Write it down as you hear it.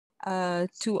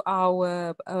to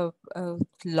our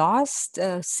last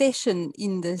session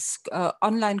in this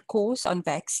online course on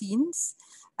vaccines.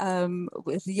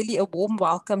 With really a warm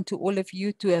welcome to all of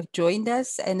you to have joined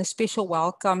us, and a special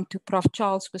welcome to Prof.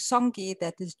 Charles Wasonge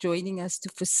that is joining us to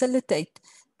facilitate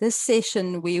this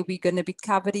session where we're going to be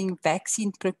covering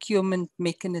vaccine procurement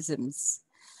mechanisms.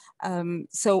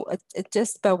 So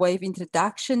just by way of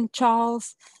introduction,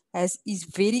 Charles is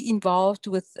very involved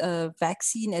with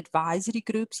vaccine advisory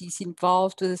groups. He's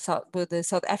involved with the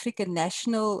South African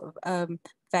National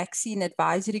Vaccine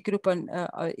Advisory Group, on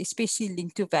especially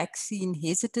linked to vaccine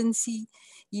hesitancy.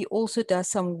 He also does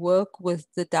some work with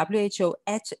the WHO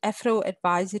Afro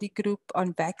Advisory Group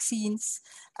on vaccines.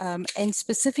 And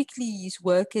specifically, his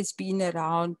work has been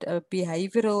around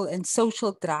behavioral and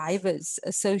social drivers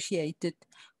associated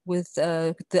with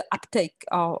the uptake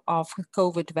of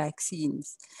COVID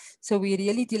vaccines. So we're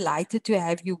really delighted to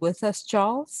have you with us,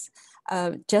 Charles.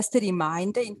 Just a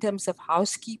reminder in terms of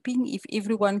housekeeping, if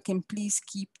everyone can please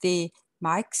keep their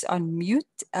mics on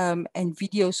mute and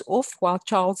videos off while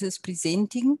Charles is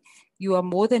presenting. You are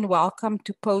more than welcome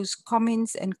to pose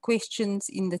comments and questions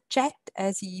in the chat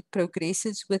as he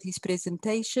progresses with his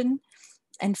presentation.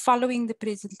 And following the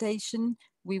presentation,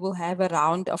 we will have a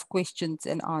round of questions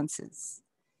and answers.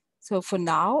 So for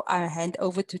now, I hand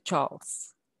over to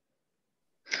Charles.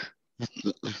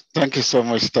 Thank you so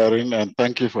much, Taryn, and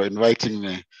thank you for inviting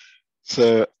me.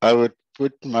 So I would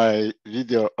put my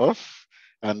video off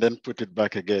and then put it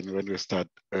back again when we start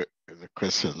the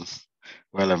questions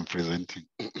while I'm presenting.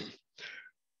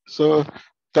 So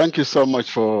thank you so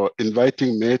much for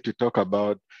inviting me to talk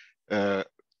about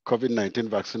COVID-19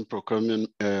 vaccine procurement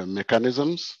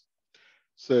mechanisms.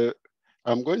 So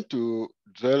I'm going to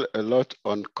dwell a lot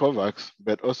on COVAX,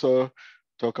 but also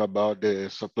talk about the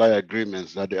supply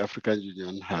agreements that the African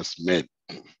Union has made.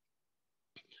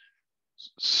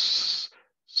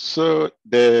 So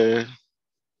the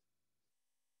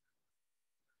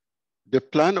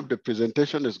plan of the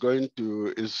presentation is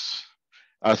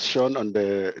as shown on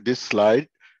this slide.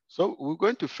 So we're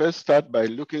going to first start by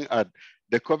looking at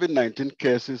the COVID-19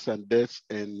 cases and deaths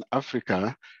in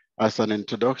Africa as an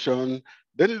introduction,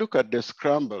 then look at the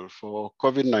scramble for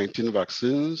COVID-19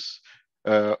 vaccines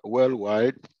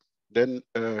worldwide, then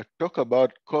talk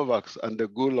about COVAX and the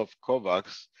goal of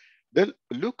COVAX, then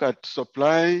look at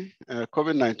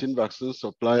COVID-19 vaccine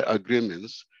supply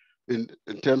agreements in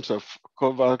terms of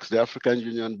COVAX, the African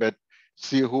Union, but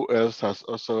see who else has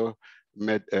also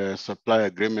made supply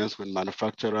agreements with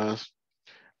manufacturers.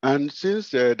 And since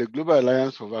the Global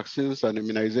Alliance for Vaccines and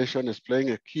Immunization is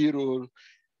playing a key role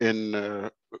in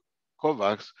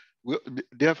COVAX,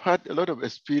 they have had a lot of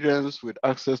experience with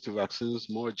access to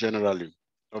vaccines more generally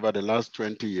over the last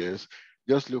 20 years.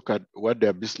 Just look at what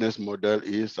their business model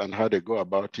is and how they go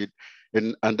about it.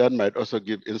 And that might also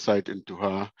give insight into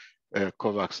how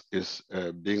COVAX is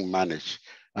being managed.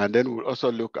 And then we'll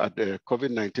also look at the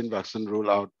COVID-19 vaccine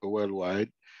rollout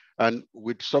worldwide, and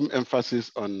with some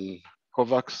emphasis on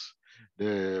COVAX,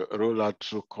 the rollout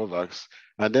through COVAX,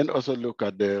 and then also look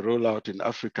at the rollout in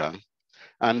Africa.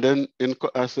 And then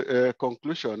as a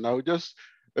conclusion, I'll just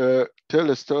tell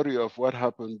a story of what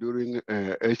happened during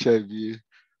HIV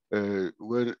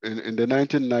when in the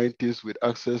 1990s with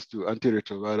access to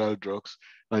antiretroviral drugs,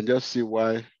 and just see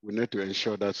why we need to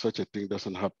ensure that such a thing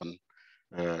doesn't happen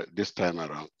this time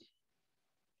around.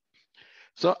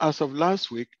 So as of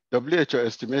last week, WHO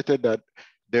estimated that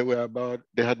there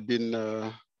had been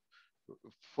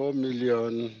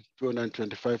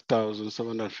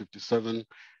 4,225,757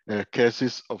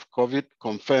 cases of COVID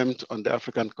confirmed on the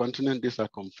African continent. These are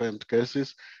confirmed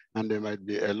cases, and there might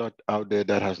be a lot out there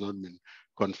that has not been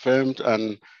confirmed.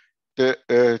 And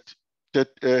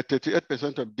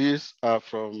 38% of these are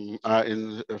from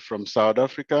South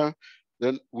Africa.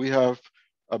 Then we have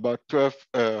about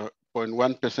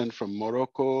 12.1% from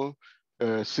Morocco,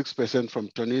 6% from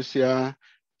Tunisia,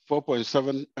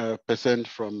 4.7%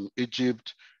 from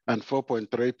Egypt, and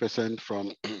 4.3%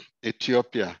 from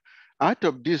Ethiopia. Out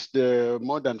of this, there are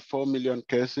more than 4 million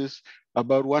cases,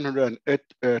 about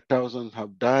 108,000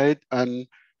 have died, and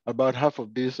about half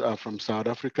of these are from South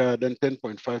Africa, then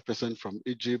 10.5% from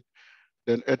Egypt,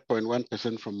 then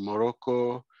 8.1% from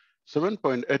Morocco,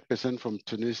 7.8% from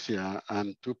Tunisia,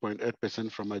 and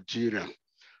 2.8% from Algeria.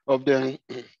 Of the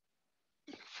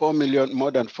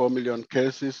more than 4 million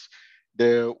cases,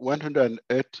 the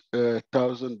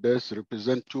 108,000 deaths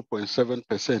represent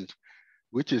 2.7%,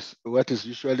 which is what is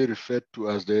usually referred to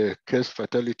as the case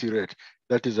fatality rate.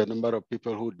 That is the number of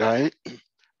people who die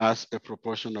as a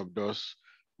proportion of those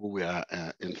who were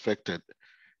infected.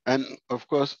 And of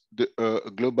course,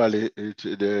 globally,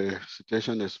 the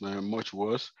situation is much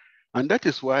worse. And that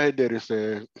is why there is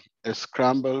a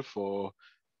scramble for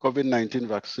COVID-19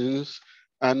 vaccines.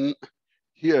 And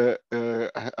here,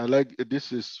 I like,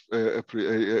 this is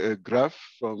a graph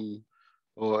from,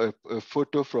 or a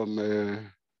photo from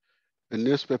a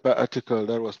newspaper article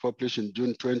that was published in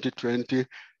June 2020,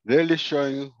 really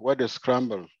showing what a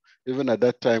scramble, even at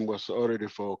that time, was already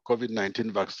for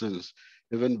COVID-19 vaccines,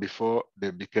 even before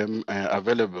they became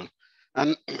available.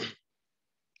 And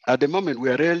at the moment, we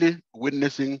are really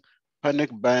witnessing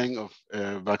panic buying of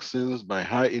vaccines by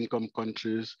high-income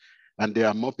countries, and they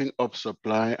are mopping up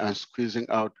supply and squeezing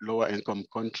out lower-income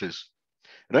countries.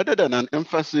 Rather than an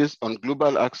emphasis on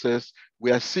global access,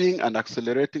 we are seeing an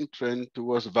accelerating trend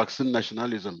towards vaccine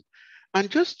nationalism. And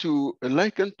just to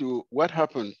liken to what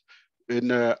happened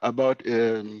in about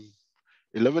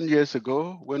 11 years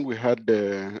ago when we had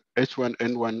the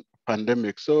H1N1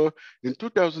 pandemic. So in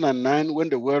 2009, when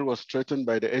the world was threatened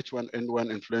by the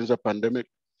H1N1 influenza pandemic,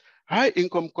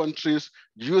 high-income countries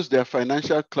use their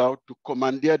financial clout to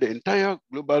commandeer the entire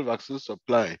global vaccine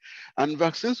supply. And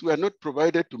vaccines were not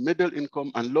provided to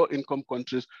middle-income and low-income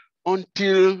countries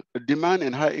until demand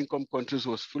in high-income countries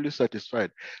was fully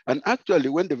satisfied. And actually,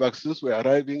 when the vaccines were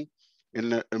arriving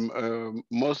in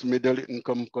most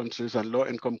middle-income countries and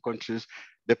low-income countries,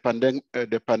 the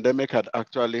pandemic had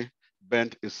actually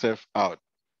burnt itself out.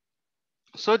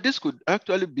 So this could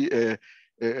actually be a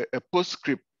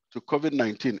postscript to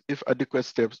COVID-19 if adequate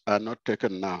steps are not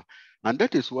taken now. And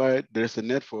that is why there's a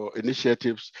need for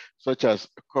initiatives such as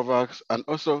COVAX and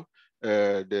also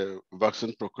the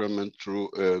vaccine procurement through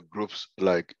groups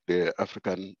like the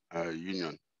African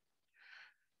Union.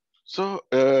 So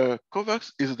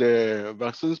COVAX is the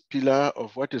vaccines pillar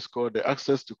of what is called the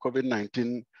Access to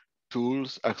COVID-19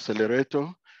 Tools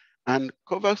Accelerator. And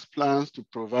COVAX plans to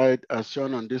provide, as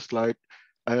shown on this slide,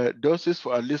 doses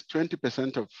for at least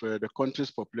 20% of the country's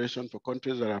population for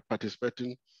countries that are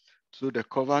participating through the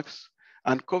COVAX.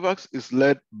 And COVAX is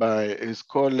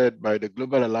co-led by the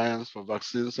Global Alliance for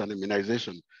Vaccines and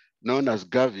Immunization, known as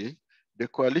Gavi, the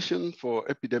Coalition for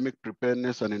Epidemic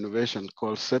Preparedness and Innovation,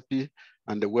 called CEPI,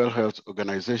 and the World Health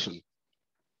Organization.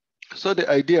 So the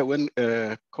idea when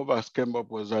COVAX came up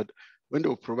was that when they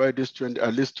will provide this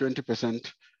at least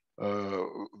 20%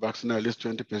 vaccinate at least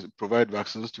 20%, provide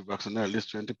vaccines to vaccinate at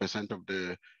least 20% of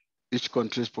each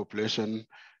country's population,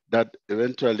 that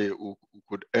eventually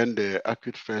could end the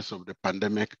acute phase of the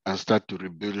pandemic and start to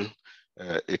rebuild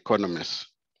economies.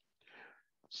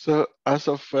 So as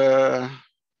of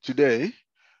today,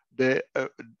 the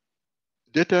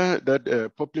data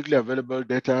that publicly available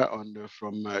data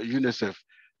from UNICEF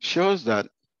shows that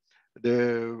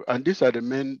and these are the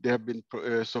main, there have been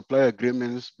supply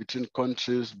agreements between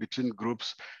countries, between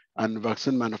groups and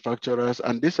vaccine manufacturers.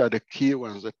 And these are the key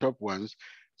ones, the top ones.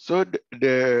 So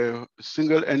the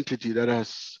single entity that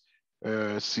has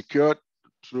secured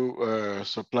through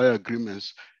supply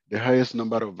agreements the highest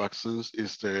number of vaccines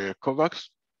is the COVAX.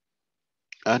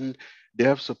 And they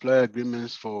have supply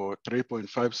agreements for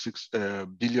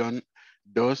 3.56 billion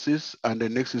doses. And the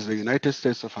next is the United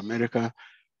States of America,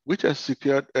 which has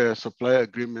secured supply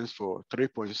agreements for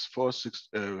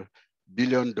 3.46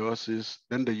 billion doses.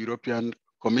 Then the European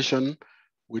Commission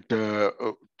with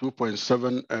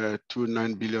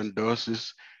 2.729 billion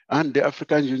doses. And the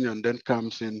African Union then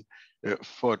comes in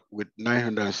fourth with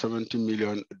 970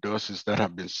 million doses that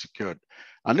have been secured.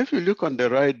 And if you look on the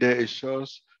right there, it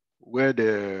shows where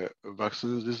these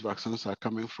vaccines are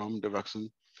coming from, the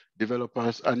vaccine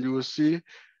developers. And you will see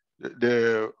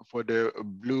for the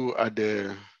blue at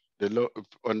the low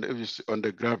on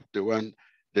the graph, the one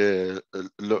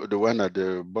at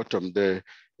the bottom there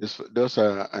those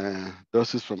are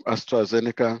doses from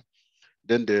AstraZeneca,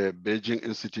 then the Beijing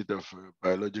Institute of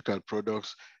Biological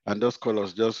Products, and those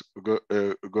colors just go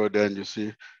there, and you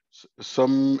see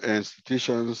some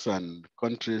institutions and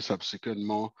countries have secured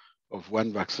more of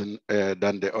one vaccine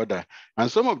than the other,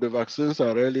 and some of the vaccines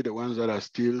are really the ones that are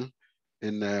still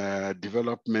in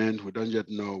development. We don't yet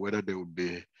know whether they would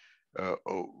be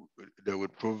they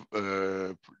would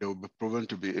be proven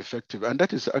to be effective, and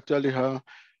that is actually how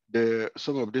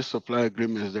some of these supply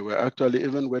agreements, they were actually,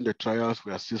 even when the trials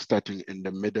were still starting in the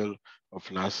middle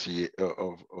of last year.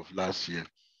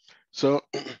 So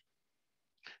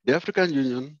the African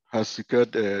Union has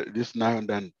secured this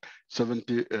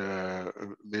 970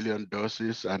 million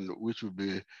doses, and which will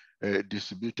be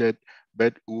distributed.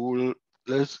 But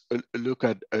let's look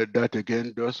at that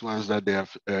again. Those ones that they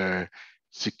have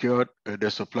secured the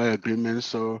supply agreements.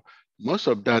 So most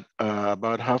of that,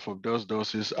 about half of those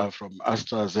doses are from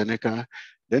AstraZeneca.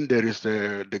 Then there is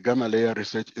the Gamaleya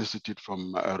Research Institute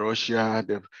from Russia.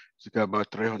 They've secured about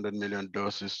 300 million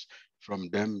doses. from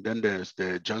them. Then there's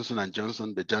the Johnson &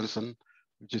 Johnson, the Johnson,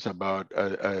 which is about,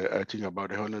 I think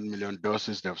about 100 million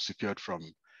doses they've secured from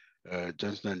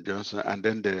Johnson & Johnson. And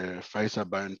then the Pfizer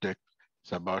BioNTech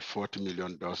is about 40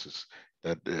 million doses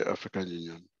that the African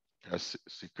Union has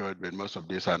secured, but most of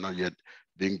these are not yet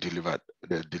being delivered.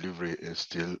 The delivery is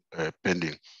still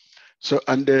pending. So,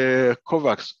 and the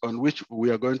COVAX, on which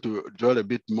we are going to dwell a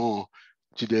bit more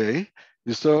today,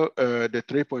 you saw the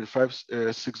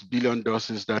 3.56 billion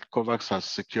doses that COVAX has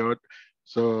secured.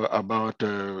 So about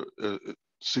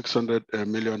 600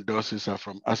 million doses are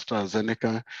from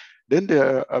AstraZeneca. Then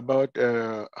there are about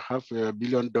 500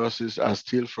 million doses are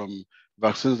still from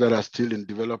vaccines that are still in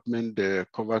development, the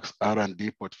COVAX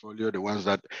R&D portfolio, the ones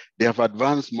that they have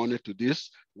advanced money to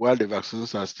this, while the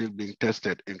vaccines are still being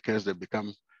tested in case they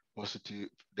become positive,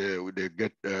 they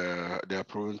are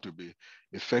proven to be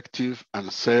effective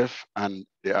and safe, and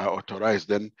they are authorized,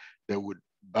 then they would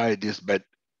buy this. But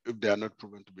if they are not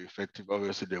proven to be effective,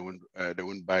 obviously they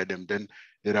won't buy them. Then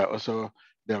there are also,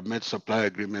 they have made supply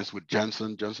agreements with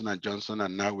Johnson & Johnson,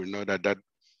 and now we know that that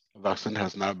vaccine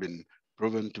has now been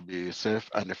proven to be safe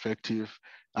and effective.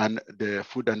 And the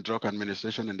Food and Drug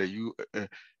Administration in the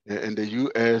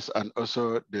US and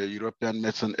also the European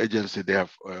Medicine Agency, they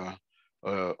have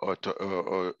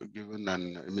given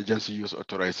an emergency use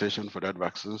authorization for that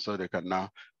vaccine, so they can now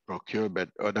procure, but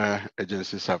other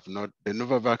agencies have not. The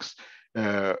Novavax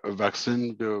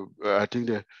vaccine, I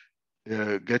think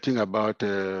they're getting about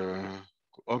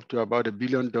up to about 1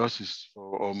 billion doses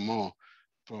or more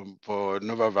for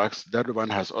Novavax. That one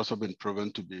has also been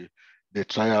proven to be, the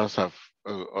trials have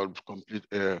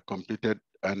completed,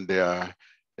 and there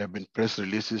have been press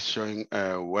releases showing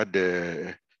what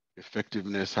the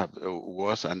effectiveness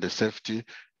was and the safety,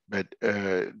 but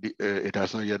it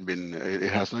has not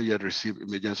yet received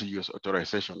emergency use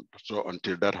authorization. So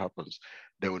until that happens,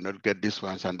 they will not get these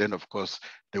ones. And then of course,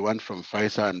 the one from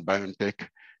Pfizer and BioNTech,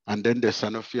 and then the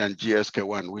Sanofi and GSK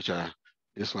one, which are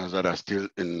these ones that are still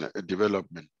in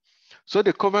development. So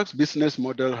the COVAX business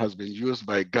model has been used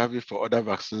by Gavi for other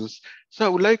vaccines. So I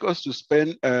would like us to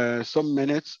spend some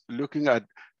minutes looking at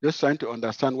just trying to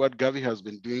understand what Gavi has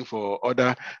been doing for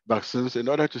other vaccines in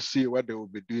order to see what they will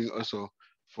be doing also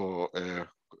for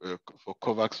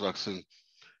COVAX vaccine.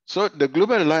 So the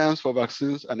Global Alliance for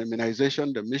Vaccines and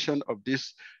Immunization, the mission of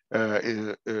this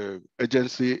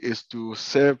agency is to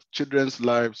save children's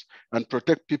lives and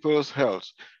protect people's health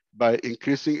by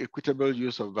increasing equitable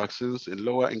use of vaccines in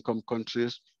lower income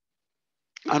countries.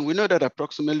 And we know that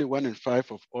approximately 1 in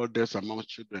 5 of all deaths among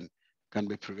children can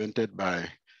be prevented by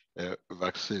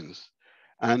vaccines.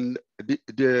 And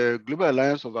the Global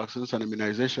Alliance for Vaccines and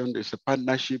Immunization is a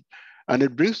partnership, and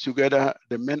it brings together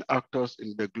the main actors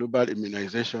in the global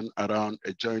immunization around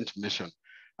a joint mission.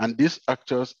 And these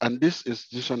actors, and this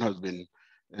institution has been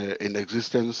in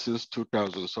existence since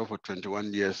 2000, so for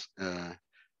 21 years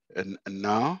and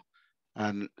now.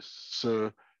 And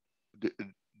so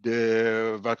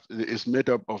is made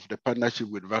up of the partnership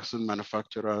with vaccine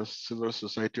manufacturers, civil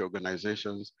society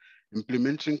organizations,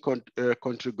 implementing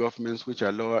country governments, which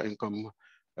are lower income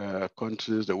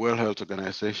countries, the World Health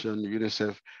Organization,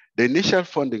 UNICEF. The initial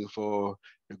funding for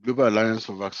the Global Alliance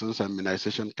for Vaccines and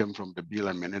Immunization came from the Bill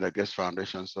and Melinda Gates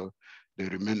Foundation, so they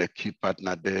remain a key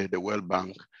partner there. The World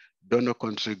Bank, donor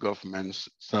country governments,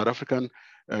 South African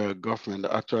government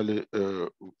actually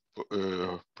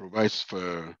provides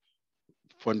for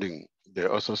funding. They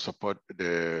also support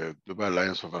the Global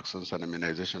Alliance for Vaccines and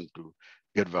Immunization to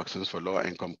get vaccines for lower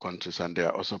income countries, and there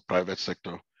are also private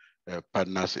sector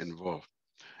partners involved.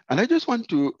 And I just want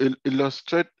to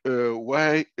illustrate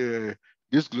why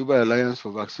this Global Alliance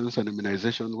for Vaccines and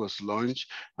Immunization was launched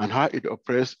and how it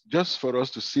operates, just for us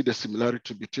to see the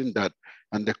similarity between that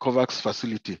and the COVAX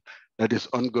facility that is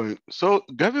ongoing. So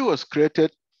Gavi was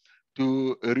created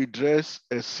to redress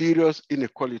a serious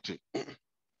inequality.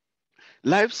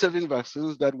 Life-saving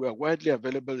vaccines that were widely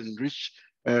available in rich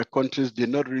countries did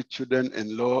not reach children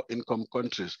in low-income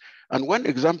countries. And one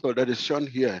example that is shown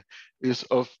here is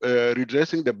of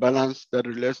redressing the balance that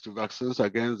relates to vaccines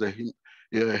against the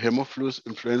Haemophilus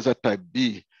influenza type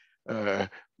B,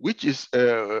 which used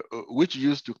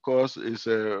to cause, is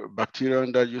a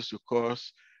bacterium that used to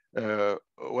cause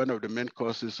one of the main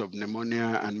causes of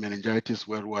pneumonia and meningitis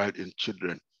worldwide in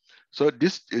children. So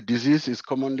this disease is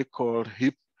commonly called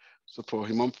HIP, so for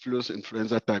Haemophilus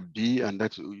influenza type B, and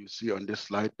that's what you see on this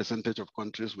slide, percentage of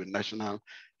countries with national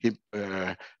HIP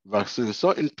vaccines.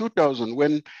 So in 2000,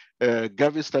 when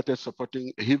Gavi started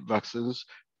supporting HIP vaccines,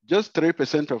 just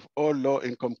 3% of all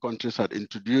low-income countries had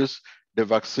introduced the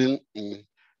vaccine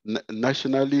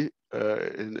nationally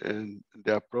in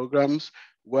their programs,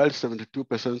 while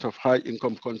 72% of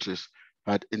high-income countries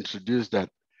had introduced that.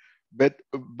 But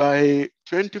by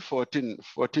 2014,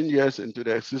 14 years into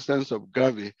the existence of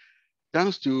Gavi,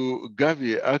 thanks to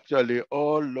Gavi, actually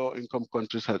all low-income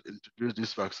countries had introduced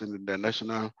this vaccine in their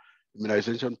national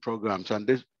immunization programs, and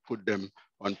this put them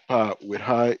on par with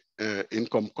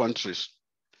high-income countries.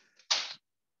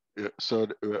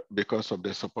 Because of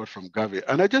the support from Gavi.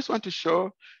 And I just want to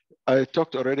show, I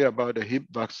talked already about the hip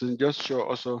vaccine, just show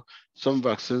also some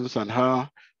vaccines and how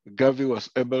Gavi was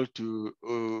able to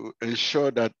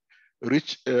ensure that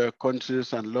rich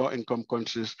countries and low-income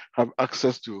countries have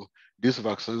access to these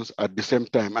vaccines at the same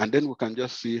time. And then we can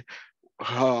just see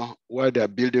why they're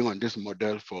building on this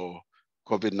model for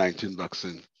COVID-19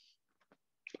 vaccine.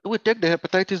 We take the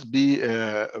hepatitis B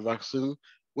vaccine.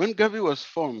 When Gavi was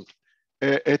formed,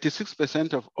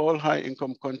 86% of all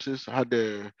high-income countries had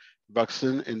the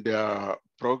vaccine in their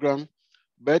program,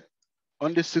 but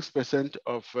only 6%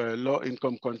 of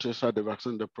low-income countries had the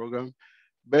vaccine in the program.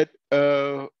 But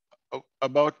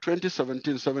about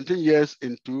 2017, 17 years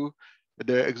into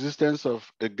the existence of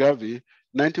Gavi,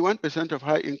 91% of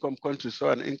high-income countries saw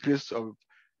an increase of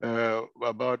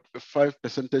about 5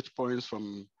 percentage points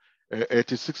from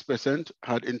 86%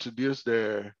 had introduced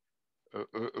the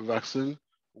vaccine,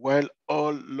 while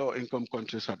all low-income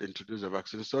countries had introduced the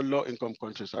vaccine. So low-income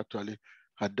countries actually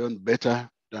had done better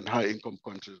than high-income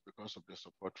countries because of the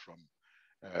support from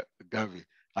Gavi.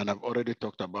 And I've already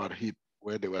talked about HIP,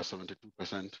 where there were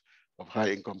 72% of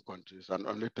high-income countries and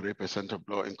only 3% of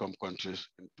low-income countries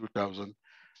in 2000.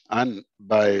 And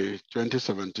by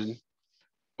 2017,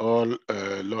 all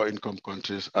low-income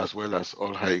countries as well as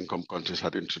all high-income countries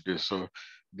had introduced. So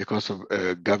because of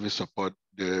Gavi support,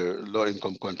 the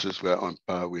low-income countries were on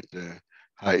par with the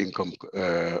high-income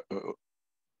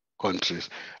countries.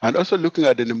 And also looking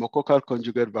at the pneumococcal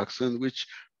conjugate vaccine, which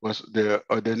was the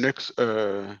next,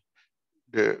 the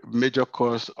major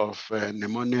cause of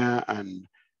pneumonia and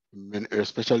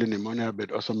especially pneumonia,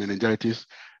 but also meningitis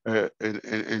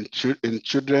in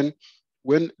children.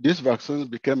 When these vaccines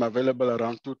became available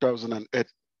around 2008,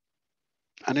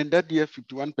 and in that year,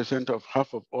 51% of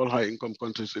half of all high-income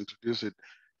countries introduced it,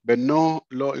 but no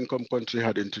low-income country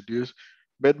had introduced.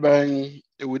 But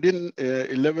within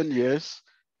 11 years,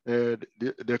 the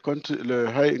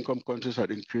high-income countries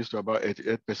had increased to about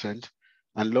 88%,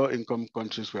 and low-income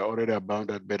countries were already about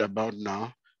that, but about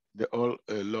now, all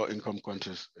low-income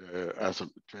countries as of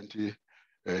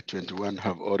 2021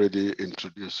 have already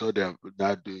introduced. So they are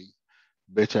now doing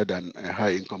better than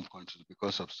high-income countries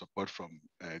because of support from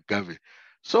Gavi.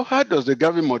 So how does the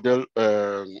Gavi model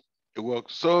work?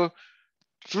 So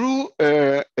through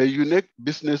a unique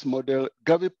business model,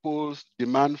 Gavi pulls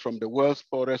demand from the world's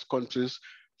poorest countries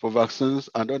for vaccines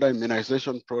and other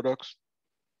immunization products.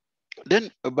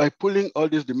 Then by pulling all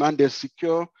this demand, they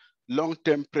secure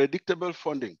long-term predictable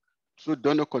funding through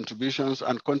donor contributions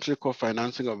and country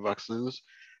co-financing of vaccines.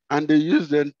 And they use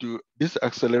them this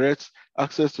accelerates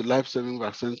access to life-saving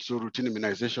vaccines through routine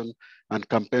immunization and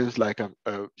campaigns like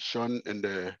I've shown in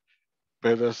the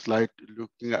previous slide,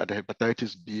 looking at the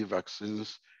hepatitis B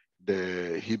vaccines,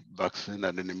 the HIP vaccine,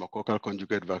 and the pneumococcal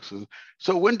conjugate vaccine.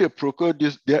 So when they procure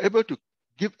this, they're able to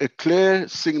give a clear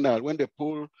signal when they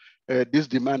pull this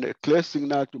demand, a clear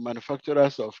signal to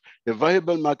manufacturers of a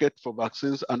viable market for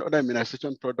vaccines and other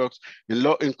immunization products in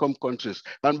low-income countries.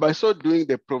 And by so doing,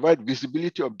 they provide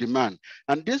visibility of demand.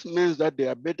 And this means that they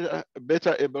are better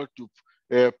able to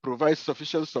provide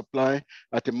sufficient supply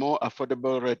at a more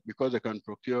affordable rate because they can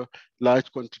procure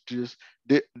large quantities.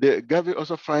 The Gavi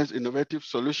also finds innovative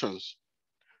solutions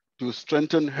to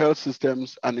strengthen health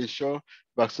systems and ensure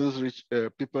vaccines reach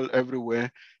people everywhere.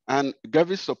 And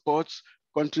Gavi supports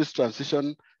countries'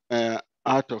 transition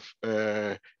out of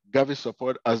Gavi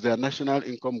support as their national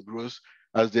income grows,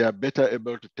 as they are better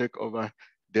able to take over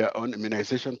their own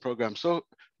immunization program. So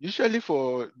usually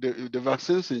for the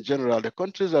vaccines in general, the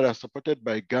countries that are supported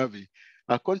by Gavi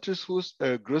are countries whose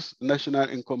gross national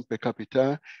income per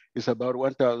capita is about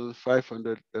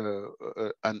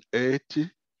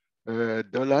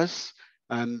 $1,580.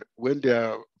 And when they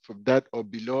are from that or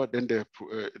below, then they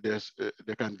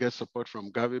can get support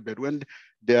from Gavi. But when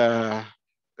their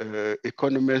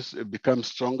economies become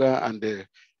stronger and the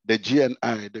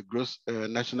GNI, the gross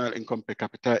national income per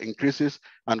capita, increases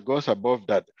and goes above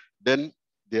that, then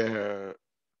they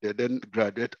then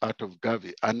graduate out of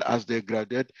Gavi. And as they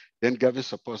graduate, then Gavi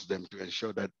supports them to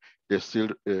ensure that they still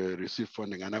receive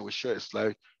funding. And I will show a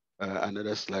slide,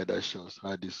 another slide that shows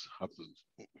how this happens.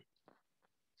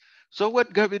 So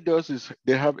what Gavi does is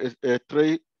they have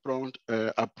multi-pronged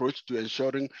approach to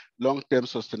ensuring long-term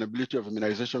sustainability of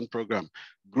immunization program,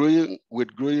 growing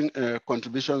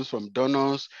contributions from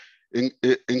donors,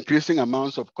 increasing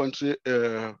amounts of country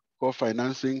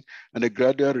co-financing, and a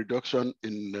gradual reduction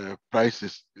in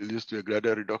prices. It leads to a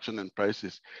gradual reduction in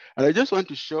prices. And I just want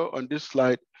to show on this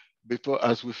slide, before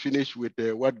as we finish with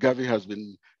what Gavi has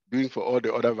been doing for all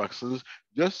the other vaccines,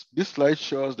 just this slide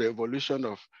shows the evolution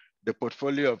of the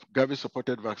portfolio of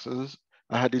Gavi-supported vaccines.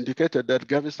 I had indicated that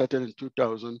Gavi started in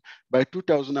 2000. By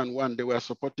 2001, they were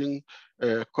supporting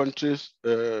countries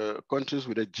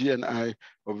with a GNI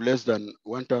of less than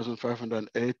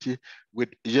 1,580 with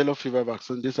yellow fever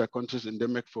vaccine. These are countries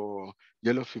endemic for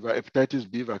yellow fever, hepatitis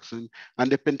B vaccine.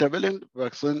 And the pentavalent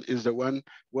vaccine is the one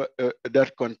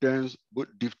that contains both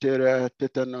diphtheria,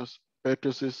 tetanus,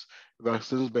 pertussis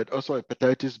vaccines, but also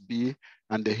hepatitis B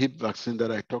and the hip vaccine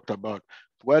that I talked about.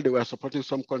 While they were supporting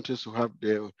some countries who have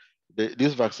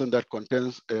this vaccine that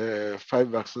contains 5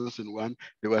 vaccines in one,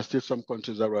 there were still some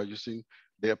countries that were using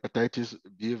the hepatitis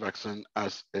B vaccine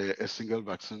as a single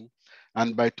vaccine.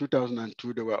 And by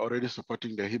 2002, they were already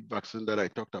supporting the hip vaccine that I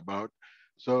talked about.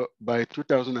 So by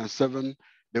 2007,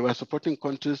 they were supporting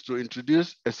countries to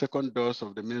introduce a second dose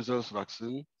of the measles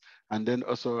vaccine, and then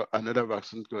also another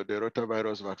vaccine called the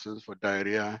rotavirus vaccine for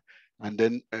diarrhea, and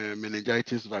then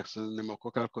meningitis vaccine,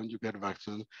 pneumococcal conjugate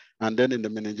vaccine, and then in the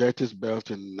meningitis belt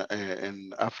in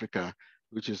Africa,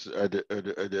 which is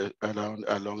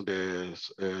along the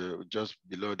just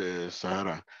below the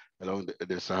Sahara, along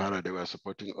the Sahara, they were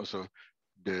supporting also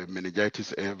the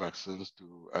meningitis A vaccines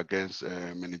against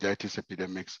meningitis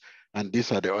epidemics. And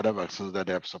these are the other vaccines that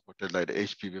they have supported, like the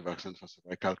HPV vaccine for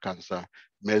cervical cancer,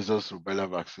 measles, rubella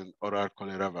vaccine, oral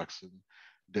cholera vaccine,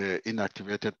 the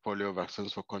inactivated polio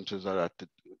vaccines for countries that are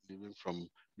living from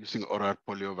using oral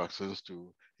polio vaccines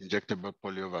to injectable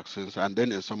polio vaccines. And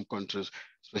then in some countries,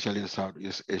 especially in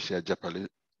Southeast Asia, Japanese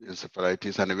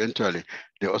encephalitis, and eventually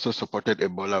they also supported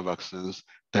Ebola vaccines,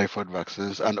 typhoid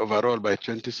vaccines, and overall by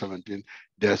 2017,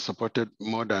 they have supported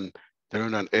more than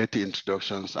 380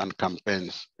 introductions and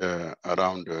campaigns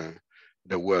around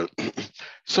the world.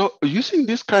 So using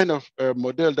this kind of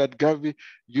model that Gavi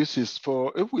uses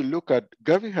for, if we look at,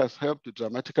 Gavi has helped to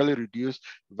dramatically reduce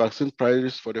vaccine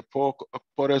prices for the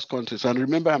poorest countries. And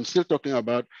remember, I'm still talking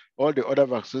about all the other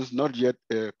vaccines, not yet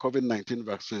COVID-19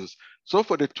 vaccines. So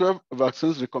for the 12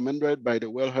 vaccines recommended by the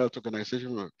World Health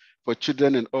Organization for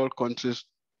children in all countries,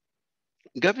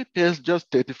 Gavi pays just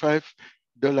 $35.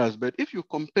 But if you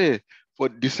compare for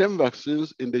the same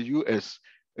vaccines in the US,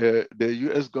 the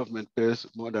US government pays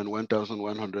more than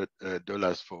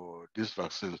 $1,100 for these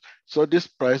vaccines. So these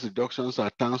price reductions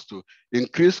are thanks to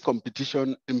increased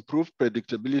competition, improved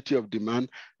predictability of demand,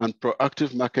 and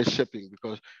proactive market shaping,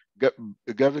 because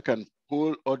Gavi can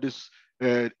pull all this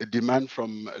demand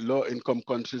from low-income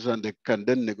countries, and they can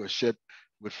then negotiate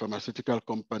with pharmaceutical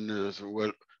companies.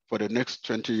 Well, for the next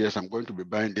 20 years, I'm going to be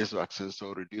buying this vaccine,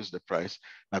 so reduce the price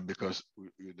because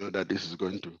you know that this is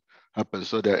going to happen.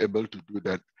 So they're able to do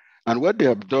that. And what they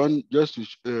have done, just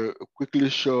to quickly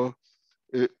show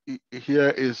here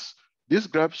is, this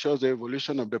graph shows the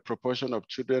evolution of the proportion of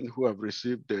children who have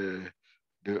received the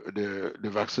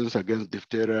vaccines against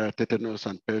diphtheria, tetanus,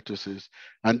 and pertussis.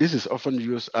 And this is often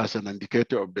used as an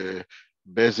indicator of the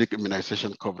basic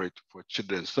immunization coverage for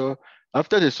children. So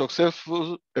after the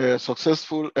successful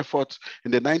efforts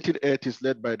in the 1980s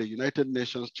led by the United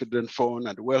Nations Children's Fund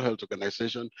and the World Health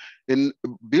Organization in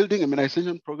building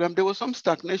immunization program, there was some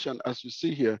stagnation, as you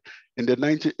see here, in the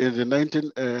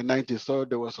 1990s. So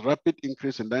there was rapid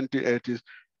increase in the 1980s.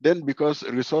 Then because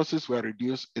resources were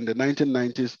reduced in the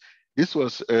 1990s, this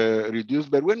was reduced.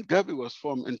 But when Gavi was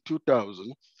formed in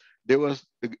 2000, there was,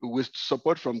 with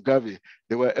support from Gavi,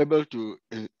 they were able to,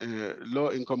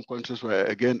 low-income countries were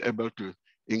again able to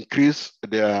increase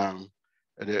their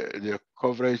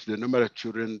coverage, the number of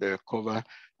children they cover.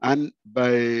 And by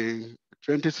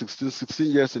 2016,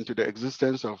 16 years into the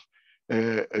existence of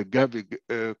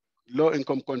Gavi,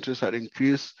 low-income countries had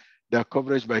increased their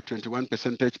coverage by 21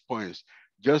 percentage points,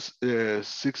 just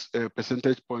 6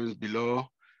 percentage points below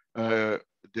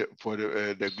for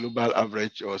the global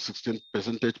average, or 16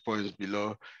 percentage points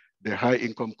below the high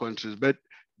income countries. But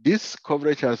this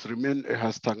coverage has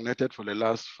stagnated for the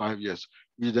last 5 years,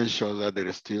 which then shows that there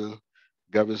is still,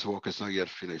 Gavi's work is not yet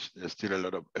finished. There's still a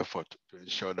lot of effort to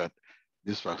ensure that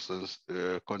these vaccines,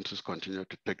 countries continue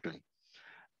to take them.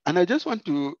 And I just want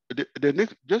to,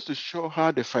 just to show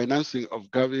how the financing of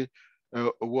Gavi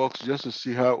works, just to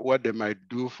see what they might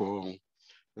do for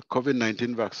the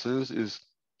COVID-19 vaccines, is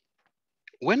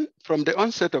When from the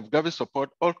onset of Gavi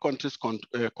support, all countries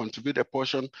contribute a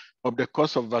portion of the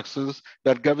cost of vaccines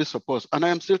that Gavi supports. And I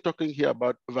am still talking here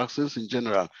about vaccines in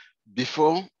general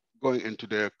before going into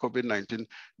the COVID-19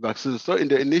 vaccines. So in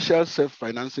the initial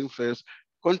self-financing phase,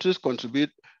 countries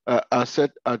contribute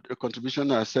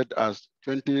contribution are set as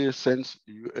 20 cents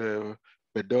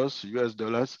per dose, US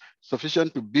dollars,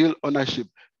 sufficient to build ownership,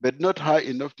 but not high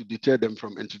enough to deter them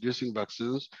from introducing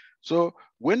vaccines. So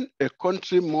when a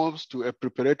country moves to a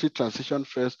preparatory transition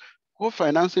phase,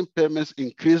 co-financing payments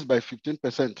increase by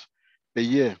 15% a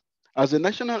year. As the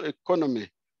national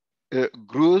economy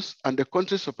grows and the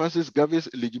country surpasses Gavi's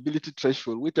eligibility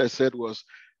threshold, which I said was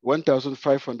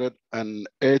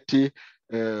 1,580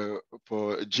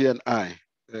 for GNI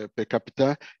per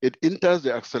capita, it enters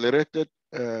the accelerated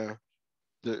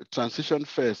the transition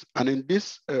phase. And in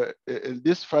this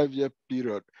 5-year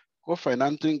period,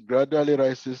 co-financing gradually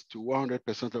rises to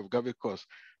 100% of Gavi costs.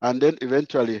 And then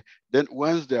eventually, then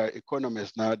once they are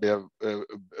economies now, they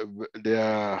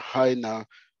are high now,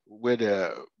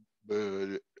 where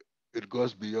it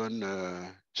goes beyond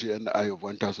GNI of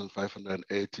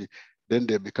 1,580, then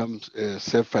they become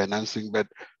self-financing. But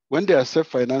when they are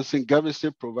self-financing, Gavi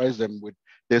still provides them with,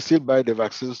 they still buy the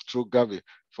vaccines through Gavi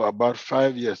for about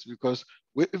 5 years, because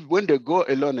when they go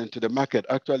alone into the market,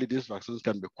 actually these vaccines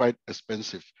can be quite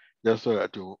expensive, just so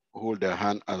to hold their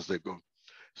hand as they go.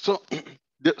 So,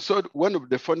 so one of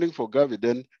the funding for Gavi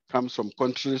then comes from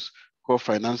countries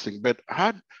co-financing. But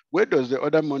where does the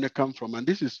other money come from? And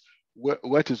this is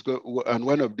and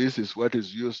one of these is what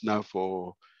is used now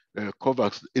for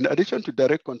COVAX. In addition to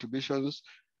direct contributions,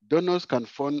 donors can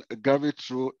fund Gavi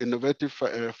through innovative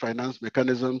finance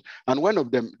mechanisms, and one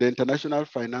of them, the International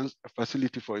Finance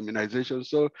Facility for Immunization.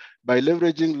 So by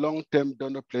leveraging long-term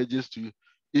donor pledges to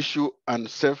issue and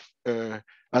sell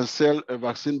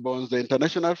vaccine bonds, the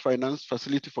International Finance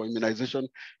Facility for Immunization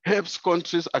helps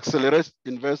countries accelerate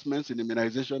investments in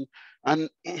immunization. And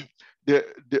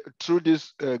through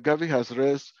this, Gavi has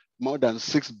raised more than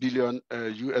 $6 billion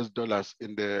US dollars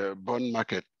in the bond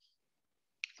market.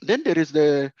 Then there is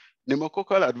the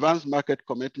pneumococcal advanced market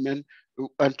commitment,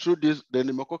 and through this, the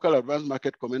pneumococcal advanced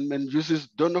market commitment uses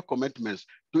donor commitments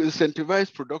to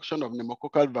incentivize production of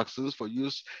pneumococcal vaccines for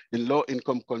use in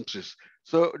low-income countries.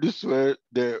 So this is where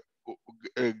the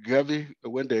Gavi,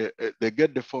 when they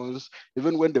get the funds,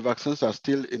 even when the vaccines are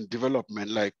still in development,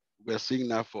 like we're seeing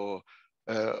now for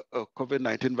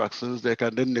COVID-19 vaccines, they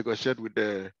can then negotiate with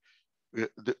the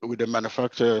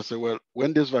manufacturers. So, well,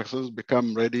 when these vaccines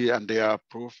become ready and they are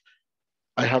approved,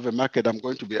 I have a market, I'm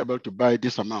going to be able to buy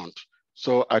this amount.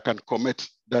 So I can commit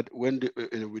that when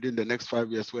within the next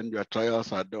 5 years, when your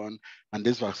trials are done and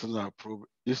these vaccines are approved,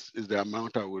 this is the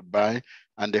amount I would buy,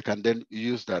 and they can then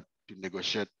use that to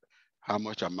negotiate how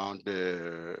much amount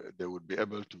they would be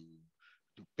able to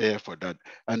pay for that.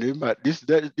 And remember,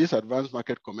 this advanced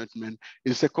market commitment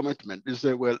is a commitment. It's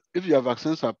a, well, if your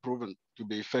vaccines are proven to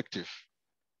be effective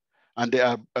and they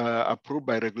are approved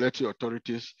by regulatory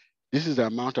authorities, this is the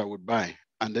amount I would buy.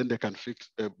 And then they can fix,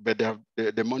 but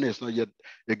the money is not yet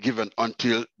given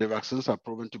until the vaccines are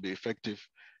proven to be effective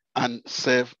and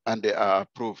safe, and they are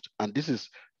approved. And this is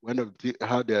one of the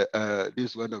this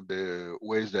is one of the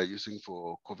ways they're using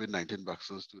for COVID-19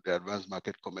 vaccines, to the advanced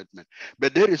market commitment.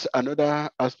 But there is another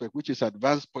aspect, which is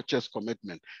advanced purchase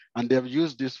commitment, and they've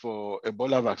used this for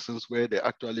Ebola vaccines, where they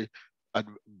actually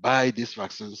buy these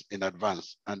vaccines in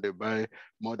advance, and they buy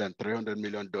more than 300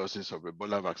 million doses of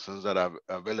Ebola vaccines that are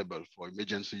available for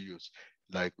emergency use.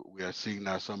 Like we are seeing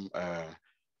now some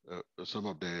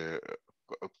of the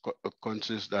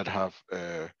countries that have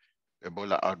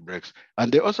Ebola outbreaks. And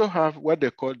they also have what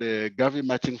they call the Gavi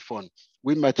Matching Fund,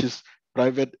 which matches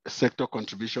private sector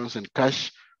contributions in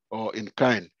cash or in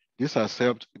kind. This has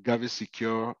helped Gavi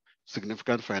secure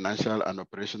significant financial and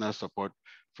operational support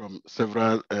from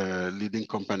several leading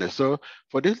companies. So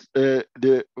for this,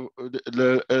 the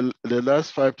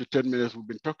last 5 to 10 minutes, we've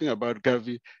been talking about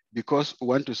Gavi because we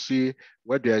want to see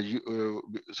what they are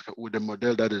with the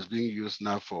model that is being used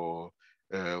now for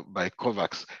by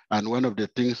COVAX. And one of the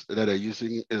things that they're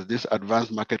using is this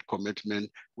advanced market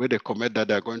commitment, where they commit that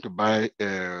they're going to buy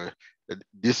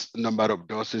this number of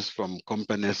doses from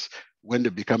companies when they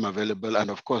become available. And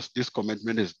of course, this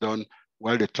commitment is done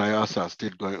while the trials are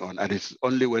still going on. And it's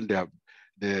only when they have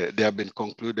been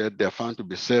concluded, they're found to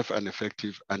be safe and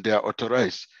effective, and they are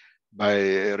authorized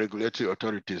by regulatory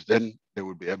authorities, then they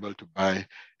will be able to buy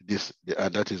this.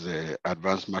 That is an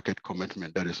advanced market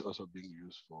commitment that is also being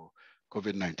used for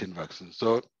COVID-19 vaccines.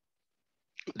 So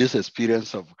this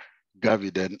experience of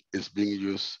Gavi then is being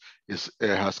used,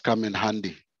 has come in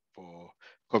handy for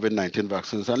COVID-19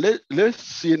 vaccines. And let's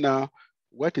see now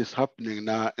what is happening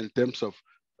now in terms of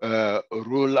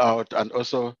rollout and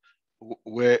also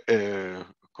where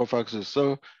COVAX is.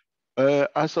 So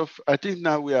as of, I think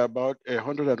now we are about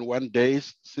 101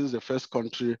 days since the first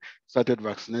country started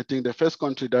vaccinating. The first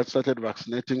country that started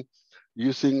vaccinating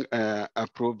using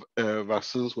approved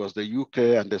vaccines was the UK,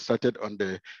 and they started on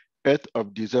the 8th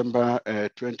of December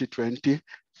 2020.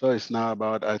 So it's now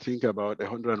about, I think about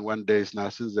 101 days now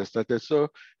since they started. So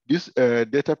this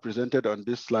data presented on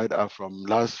this slide are from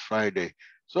last Friday.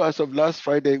 So as of last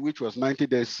Friday, which was 90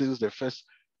 days since the first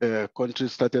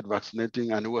countries started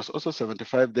vaccinating, and it was also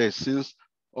 75 days since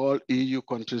all EU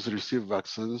countries received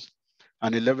vaccines,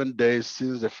 and 11 days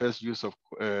since the first use of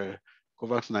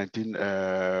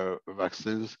COVAX-19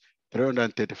 vaccines.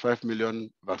 335 million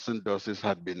vaccine doses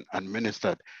had been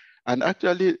administered. And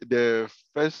actually the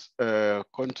first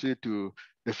country to,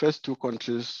 the first two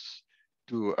countries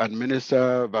to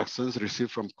administer vaccines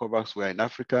received from COVAX were in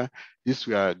Africa. These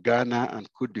were Ghana and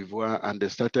Cote d'Ivoire, and they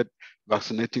started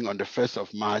vaccinating on the 1st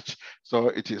of March. So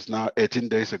it is now 18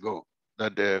 days ago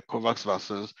that the COVAX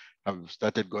vaccines have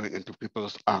started going into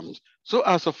people's arms. So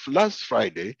as of last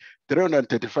Friday,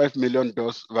 335 million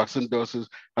vaccine doses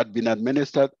had been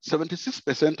administered.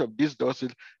 76% of these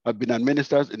doses have been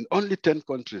administered in only 10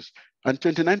 countries, and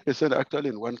 29% actually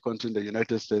in one country in the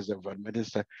United States have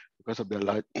administered because of the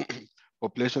large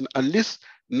population. At least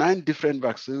 9 different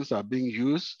vaccines are being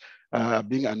used,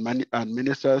 being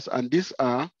administered, and these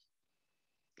are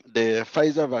the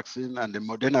Pfizer vaccine and the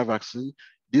Moderna vaccine.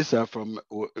 These are from,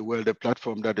 well, the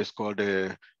platform that is called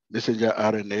the messenger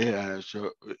RNA.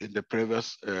 So in the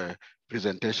previous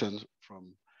presentations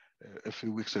from a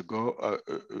few weeks ago,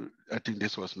 I think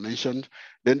this was mentioned.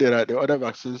 Then there are the other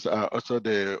vaccines are also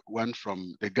the one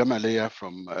from the Gamaleya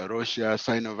from Russia,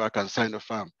 Sinovac and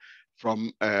Sinopharm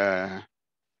from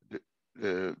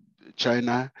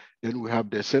China. Then we have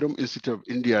the Serum Institute of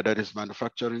India that is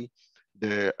manufacturing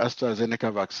the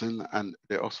AstraZeneca vaccine and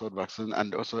the Oxford vaccine,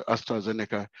 and also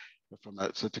AstraZeneca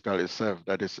pharmaceutical itself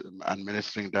that is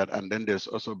administering that. And then there's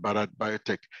also Bharat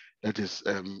Biotech that is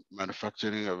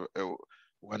manufacturing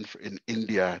one in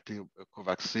India, I think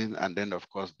Covaxin, and then of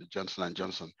course the Johnson &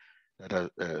 Johnson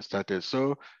that has started.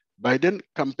 So by then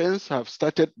campaigns have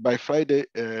started. By Friday,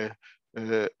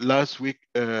 last week,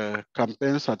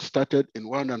 campaigns had started in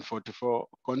 144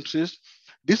 countries.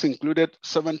 This included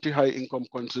 70 high-income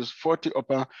countries, 40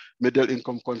 upper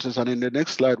middle-income countries, and in the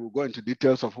next slide, we'll go into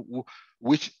details of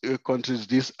which countries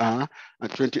these are,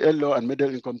 and 28 low and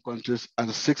middle-income countries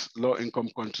and 6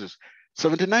 low-income countries.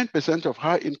 79% of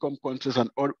high-income countries and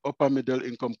all upper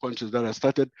middle-income countries that have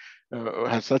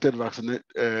started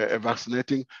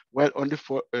vaccinating, while only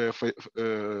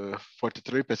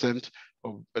 43%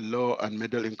 of low and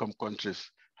middle-income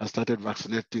countries have started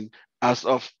vaccinating as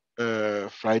of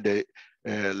Friday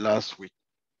last week.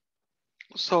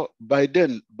 So by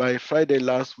then, by Friday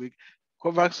last week,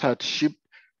 COVAX had shipped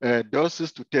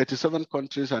doses to 37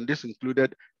 countries, and this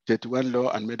included 31 low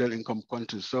and middle income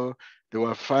countries. So there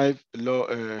were 5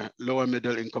 lower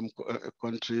middle income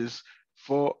countries,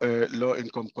 4 low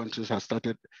income countries have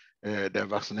started their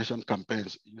vaccination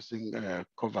campaigns using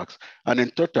COVAX. And in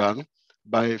total,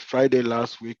 by Friday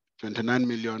last week, 29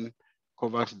 million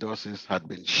COVAX doses had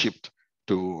been shipped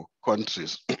to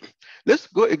countries. Let's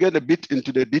go again a bit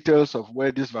into the details of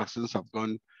where these vaccines have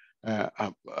gone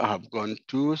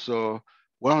to. So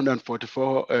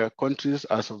 144 countries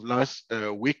as of last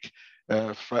week,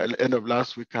 end of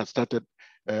last week, had started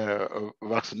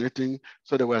vaccinating.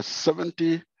 So there were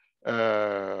 70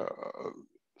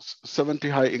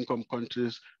 high-income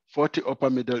countries, 40 upper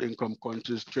middle-income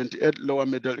countries, 28 lower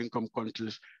middle-income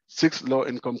countries, 6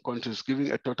 low-income countries,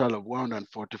 giving a total of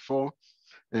 144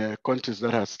 countries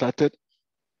that have started.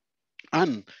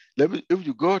 And if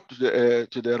you go to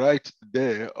the right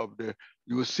there of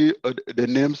you will see the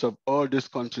names of all these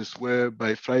countries where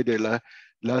by Friday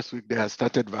last week they have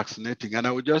started vaccinating. And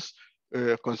I will just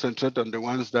concentrate on the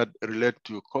ones that relate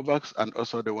to COVAX and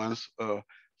also the ones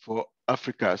for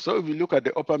Africa. So if you look at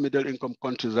the upper middle income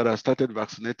countries that have started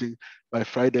vaccinating by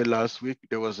Friday last week,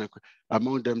 there was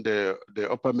among them the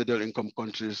upper middle income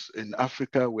countries in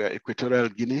Africa were Equatorial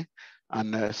Guinea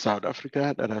and South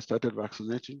Africa that have started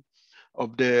vaccinating.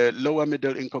 Of the lower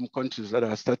middle income countries that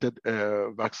have started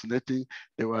vaccinating,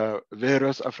 there were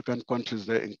various African countries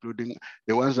there, including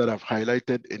the ones that I've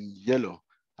highlighted in yellow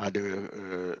are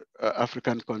the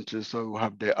African countries. So we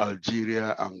have the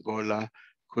Algeria, Angola,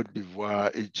 Cote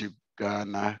d'Ivoire, Egypt,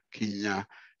 Ghana, Kenya,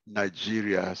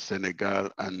 Nigeria, Senegal,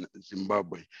 and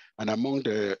Zimbabwe. And among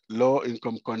the low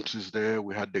income countries there,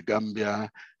 we had the Gambia,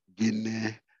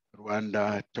 Guinea,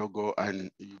 Rwanda, Togo,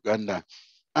 and Uganda.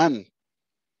 And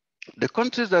the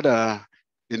countries that are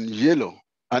in yellow,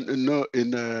 and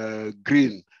in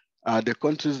green are the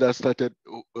countries that started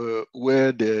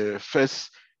where the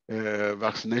first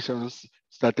vaccinations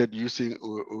started using,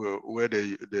 where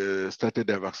they started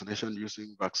their vaccination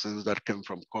using vaccines that came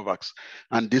from COVAX.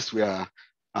 And these were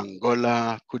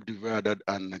Angola, Cote d'Ivoire,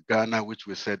 and Ghana, which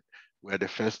we said were the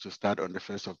first to start on the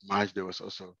 1st of March. There was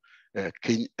also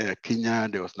Kenya,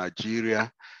 there was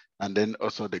Nigeria, and then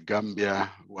also the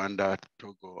Gambia, Rwanda,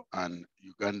 Togo, and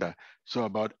Uganda. So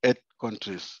about 8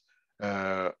 countries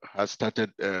has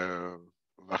started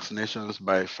vaccinations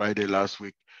by Friday last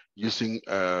week using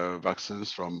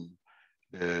vaccines from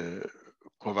the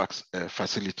COVAX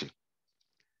facility.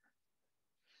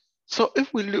 So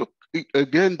if we look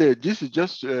again there, this is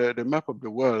just the map of the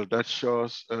world that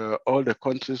shows all the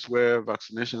countries where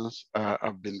vaccinations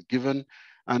have been given.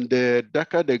 And the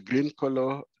darker the green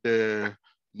color, the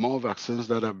more vaccines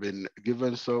that have been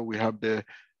given. So we have the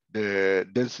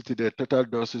density, the total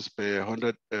doses per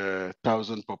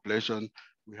 100,000 population.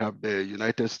 We have the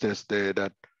United States there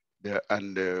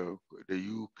and the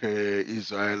UK,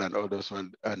 Israel, and others,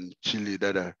 and Chile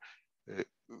that are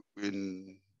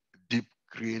in deep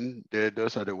green.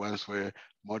 Those are the ones where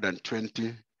more than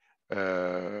 20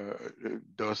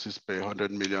 doses per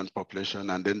 100 million population,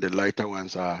 and then the lighter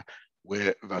ones are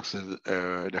where vaccine,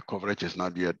 the coverage is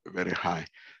not yet very high.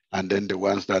 And then the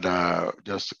ones that are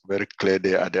just very clear,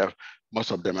 they are there.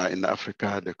 Most of them are in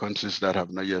Africa, the countries that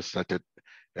have not yet started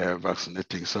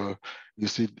vaccinating. So you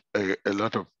see a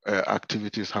lot of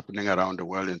activities happening around the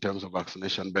world in terms of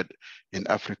vaccination, but in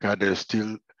Africa, there's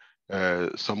still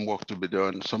some work to be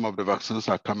done. Some of the vaccines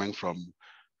are coming from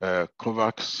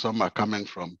COVAX, some are coming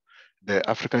from the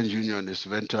African Union. Is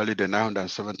eventually the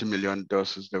 970 million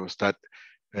doses they will start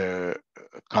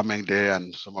coming there,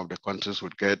 and some of the countries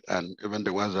would get, and even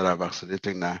the ones that are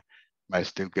vaccinating now might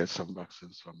still get some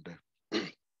vaccines from there.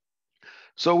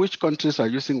 So which countries are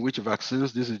using which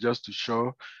vaccines? This is just to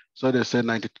show. So they say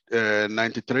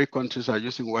 93 countries are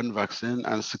using one vaccine,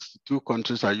 and 62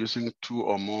 countries are using 2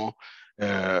 or more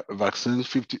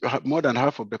vaccines. More than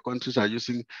half of the countries are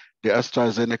using the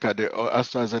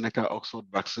AstraZeneca Oxford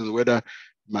vaccine, whether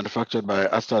manufactured by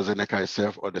AstraZeneca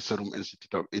itself or the Serum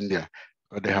Institute of India.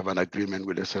 But they have an agreement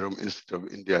with the Serum Institute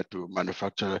of India to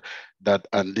manufacture that.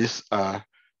 And these are,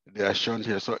 they are shown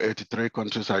here. So 83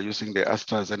 countries are using the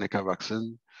AstraZeneca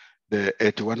vaccine. The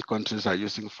 81 countries are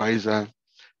using Pfizer.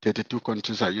 32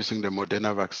 countries are using the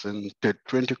Moderna vaccine.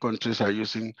 20 countries are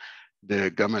using the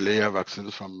Gamaleya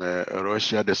vaccine from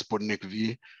Russia, the Sputnik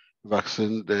V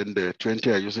vaccine. Then the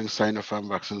 20 are using Sinopharm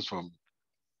vaccines from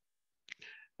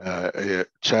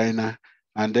China.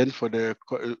 And then for the,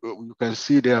 you can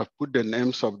see they have put the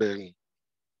names of the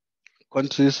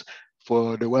countries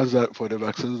for the ones that, for the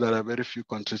vaccines that are very few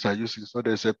countries are using. So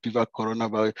there's a Piva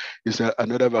coronavirus, is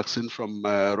another vaccine from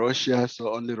Russia.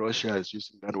 So only Russia is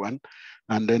using that one.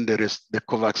 And then there is the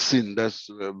Covaxin, that's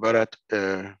Bharat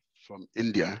from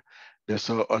India.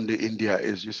 So only India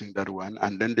is using that one.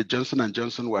 And then the Johnson &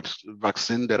 Johnson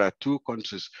vaccine, there are 2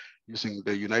 countries using,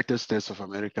 the United States of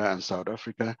America and South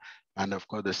Africa. And of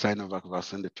course the Sinovac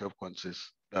vaccine, the 12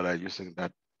 countries that are using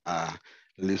that are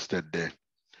listed there.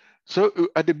 So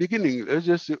at the beginning,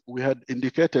 we had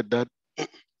indicated that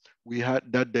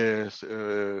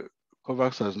the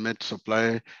COVAX has made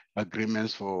supply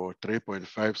agreements for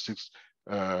 3.56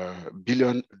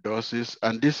 billion doses,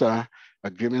 and these are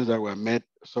agreements that were made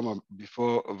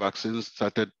before vaccines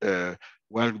started.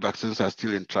 While vaccines are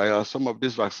still in trials, some of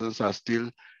these vaccines are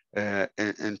still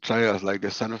in trials, like the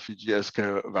Sanofi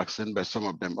GSK vaccine, but some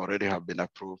of them already have been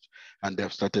approved and they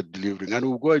have started delivering. And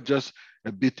we'll go just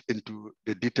a bit into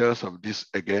the details of this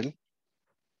again.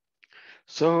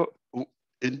 So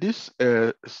in this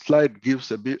slide gives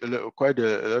quite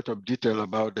a lot of detail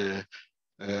about the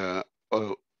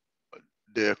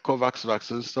COVAX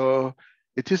vaccine. So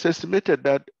it is estimated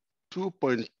that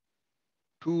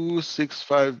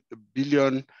 2.265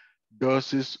 billion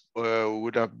doses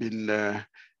would have been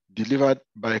delivered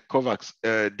by COVAX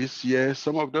this year.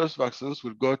 Some of those vaccines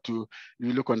will go to, if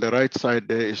you look on the right side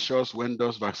there, it shows when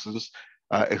those vaccines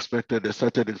are expected. They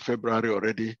started in February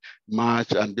already,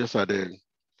 March, and these are that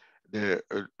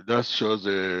shows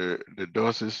the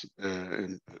doses,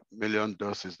 million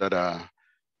doses that are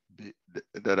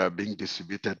being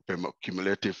distributed per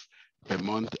cumulative per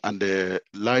month. And the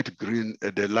light green,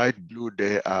 the light blue,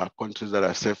 there are countries that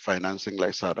are self-financing,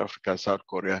 like South Africa, South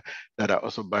Korea, that are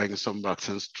also buying some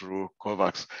vaccines through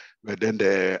COVAX. But then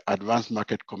the advanced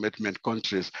market commitment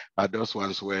countries are those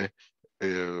ones where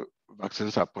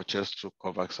vaccines are purchased through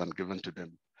COVAX and given to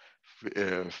them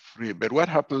free. But what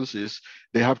happens is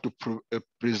they have to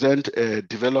present a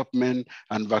development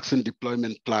and vaccine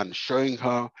deployment plan showing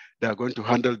how they are going to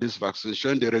handle this vaccine,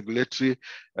 showing the regulatory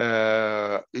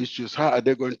issues. How are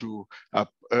they going to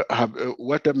have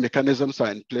what mechanisms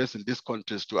are in place in these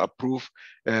countries to approve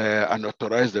and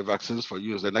authorize the vaccines for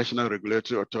use? The National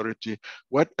Regulatory Authority,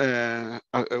 what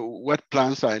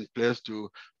plans are in place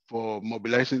for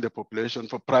mobilizing the population,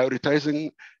 for prioritizing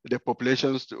the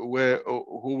populations who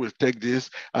will take this,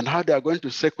 and how they are going to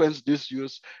sequence this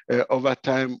use over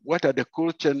time. What are the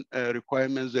cold chain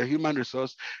requirements, the human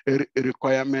resource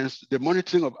requirements, the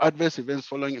monitoring of adverse events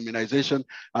following immunization,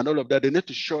 and all of that. They need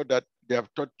to show that they have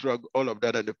thought through all of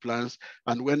that and the plans.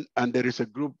 And there is a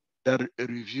group that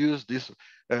reviews these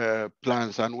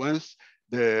plans, and once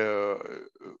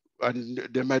and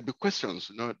there might be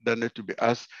questions, that need to be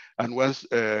asked. And once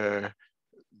the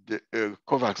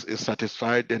COVAX is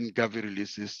satisfied, then Gavi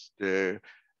releases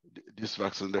this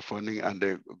vaccine, the funding, and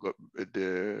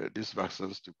these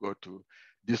vaccines to go to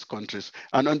these countries.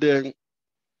 And on the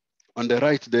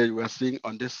right there, you are seeing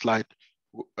on this slide,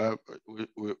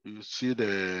 you see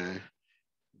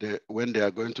when they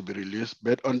are going to be released.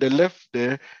 But on the left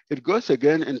there, it goes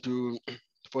again into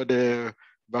for the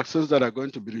vaccines that are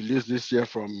going to be released this year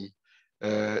from,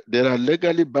 there are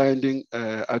legally binding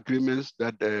agreements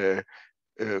that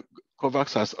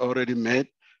COVAX has already made.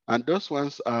 And those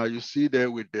ones you see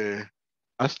there with the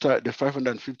Astra, the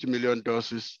 550 million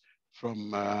doses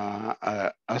from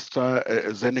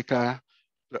AstraZeneca,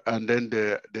 and then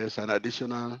there's an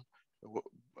additional,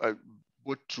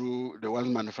 both through the ones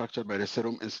manufactured by the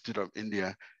Serum Institute of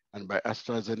India and by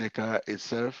AstraZeneca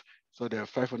itself. So there are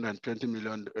 520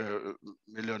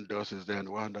 million doses there and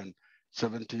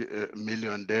 170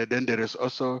 million there. Then there is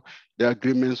also the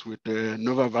agreements with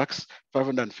Novavax,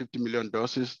 550 million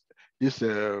doses. This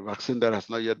vaccine that has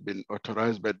not yet been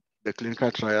authorized, but the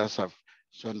clinical trials have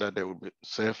shown that they will be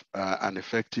safe and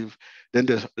effective. Then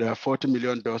there are 40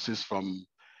 million doses from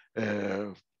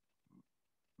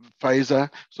Pfizer.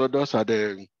 So those are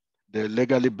the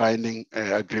legally binding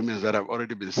agreements that have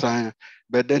already been signed.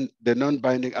 But then the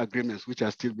non-binding agreements, which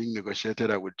are still being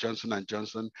negotiated, are with Johnson &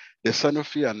 Johnson. The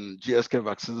Sanofi and GSK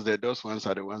vaccines, those ones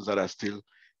are the ones that are still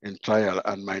in trial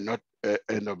and might not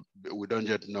end up, we don't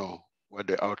yet know what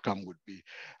the outcome would be.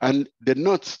 And the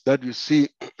notes that you see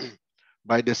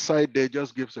by the side, they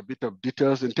just gives a bit of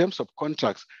details in terms of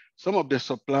contracts. Some of the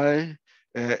supply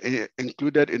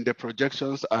included in the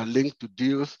projections are linked to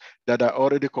deals that are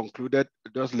already concluded,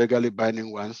 those legally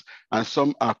binding ones, and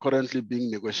some are currently being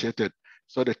negotiated.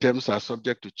 So the terms are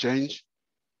subject to change.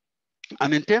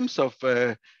 And in terms of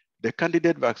the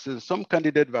candidate vaccines, some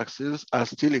candidate vaccines are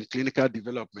still in clinical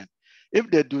development. If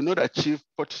they do not achieve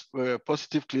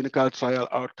positive clinical trial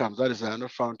outcomes, that is, they are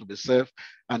not found to be safe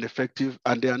and effective,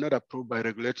 and they are not approved by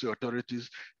regulatory authorities,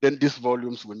 then these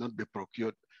volumes will not be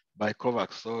procured by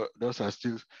COVAX. So those are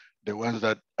still the ones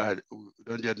that we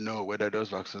don't yet know whether those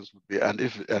vaccines would be. And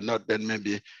if they're not, then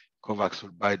maybe COVAX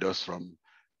will buy those from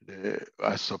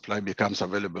as supply becomes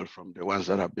available from the ones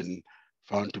that have been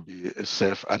found to be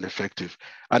safe and effective.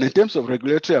 And in terms of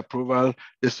regulatory approval,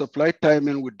 the supply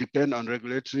timing would depend on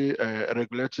regulatory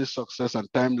success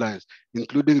and timelines,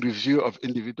 including review of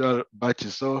individual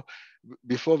batches. So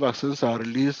before vaccines are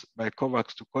released by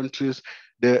COVAX to countries,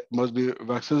 there must be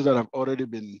vaccines that have already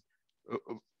been,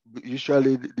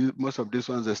 usually most of these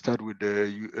ones, they start with the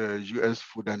US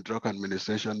Food and Drug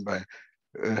Administration by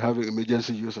having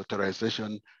emergency use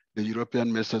authorization, the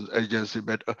European Medicines Agency,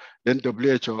 but then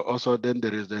WHO also, then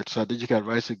there is the strategic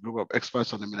advisory group of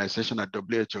experts on immunization at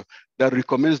WHO that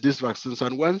recommends these vaccines.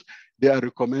 And once they are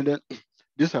recommended,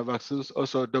 these are vaccines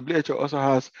also, WHO also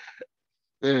has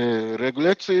a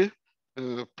regulatory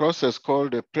process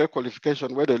called the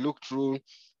pre-qualification, where they look through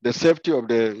the safety of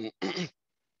the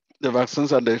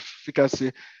vaccines and the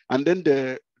efficacy. And then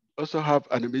they also have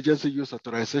an emergency use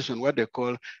authorization, what they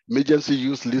call emergency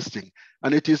use listing.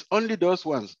 And it is only those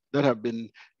ones that have been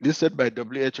listed by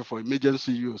WHO for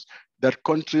emergency use that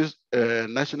countries,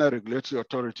 national regulatory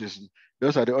authorities,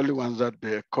 those are the only ones that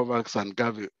the COVAX and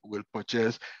Gavi will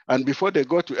purchase. And before they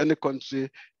go to any country,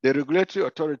 the regulatory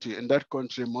authority in that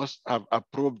country must have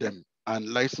approved them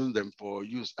and licensed them for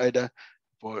use, either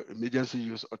for emergency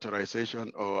use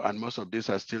authorization, and most of these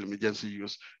are still emergency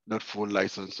use, not full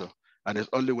license. And it's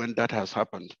only when that has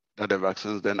happened that the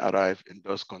vaccines then arrive in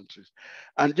those countries.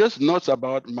 And just notes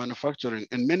about manufacturing.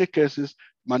 In many cases,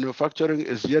 manufacturing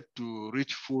is yet to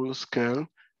reach full scale.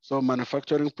 So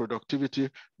manufacturing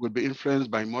productivity will be influenced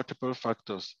by multiple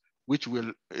factors, which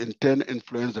will in turn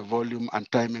influence the volume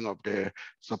and timing of the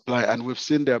supply. And we've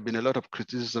seen there have been a lot of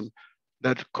criticism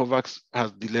that COVAX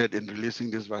has delayed in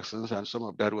releasing these vaccines, and some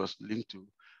of that was linked to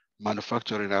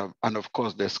manufacturing, and of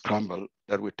course the scramble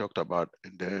that we talked about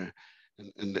in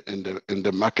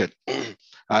the market.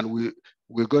 And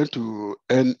we're going to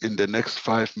end in the next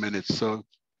 5 minutes. So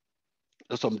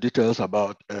some details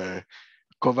about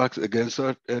COVAX again.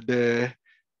 So the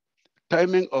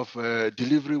timing of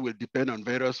delivery will depend on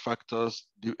various factors,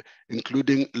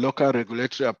 including local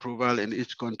regulatory approval in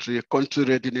each country, country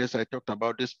readiness. I talked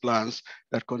about these plans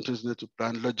that countries need to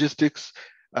plan, logistics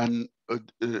and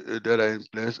that are in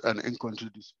place, and in-country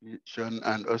distribution,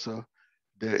 and also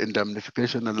the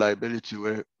indemnification and liability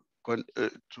where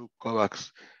through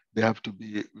COVAX they have to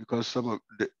be, because some of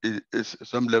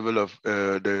some level of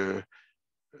the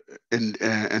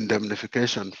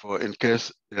indemnification for in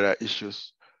case there are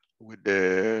issues with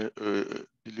the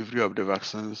delivery of the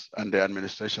vaccines and the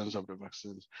administrations of the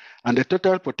vaccines. And the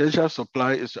total potential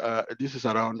supply is, this is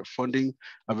around funding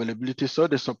availability. So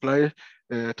the supply,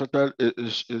 total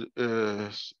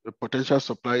potential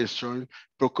supply is showing.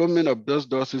 Procurement of those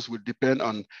doses will depend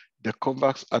on the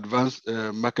COVAX advanced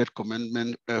market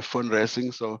commitment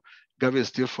fundraising. So Gavi is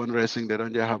still fundraising. They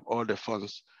don't yet have all the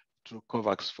funds through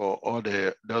COVAX for all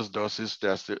those doses.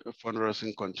 There's the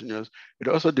fundraising continues. It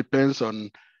also depends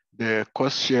on the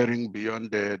cost sharing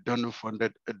beyond the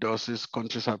donor-funded doses.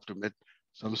 Countries have to make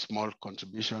some small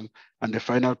contribution, and the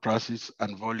final prices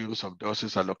and volumes of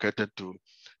doses allocated to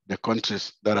the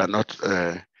countries that are not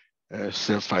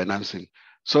self-financing.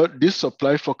 So this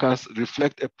supply forecast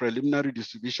reflect a preliminary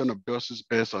distribution of doses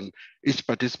based on each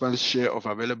participant's share of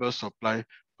available supply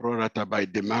pro rata by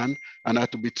demand, and are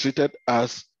to be treated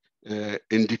as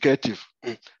indicative.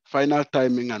 Final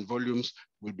timing and volumes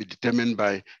will be determined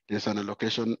by, there's an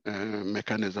allocation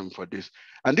mechanism for this.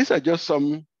 And these are just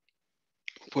some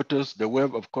photos. The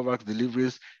wave of COVAX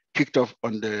deliveries kicked off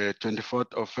on the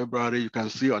 24th of February. You can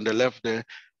see on the left there,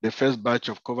 the first batch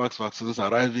of COVAX vaccines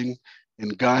arriving in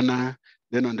Ghana.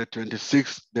 Then on the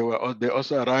 26th, they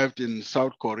also arrived in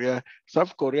South Korea.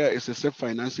 South Korea is a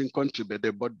self-financing country, but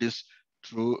they bought this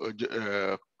through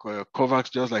COVAX,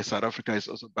 just like South Africa is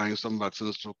also buying some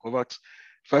vaccines through COVAX.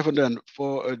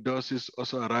 504 doses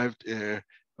also arrived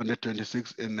on the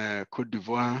 26th in Cote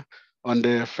d'Ivoire. On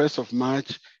the 1st of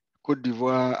March, Cote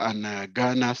d'Ivoire and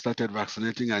Ghana started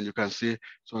vaccinating, and you can see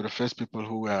so the first people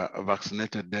who were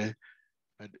vaccinated there.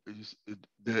 And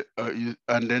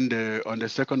then on the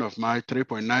 2nd of March,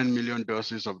 3.9 million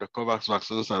doses of the COVAX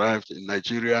vaccines arrived in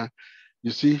Nigeria.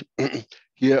 You see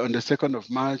here on the 2nd of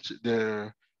March,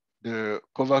 the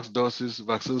COVAX doses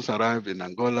vaccines arrived in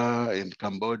Angola, in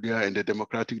Cambodia, in the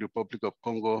Democratic Republic of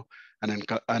Congo, and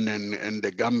in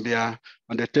the Gambia.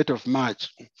 On the 3rd of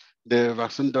March, the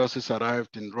vaccine doses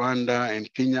arrived in Rwanda, in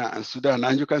Kenya, and Sudan.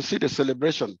 And you can see the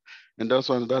celebration. And those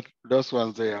ones,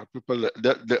 they are people,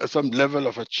 some level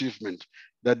of achievement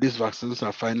that these vaccines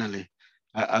are finally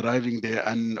arriving there.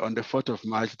 And on the 4th of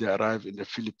March, they arrive in the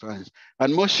Philippines.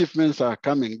 And more shipments are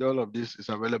coming. All of this is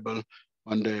available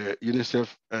on the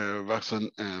UNICEF vaccine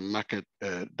market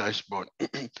dashboard.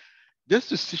 Just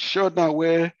to show now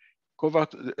where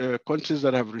COVAX, countries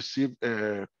that have received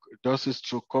doses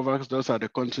through COVAX, those are the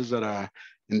countries that are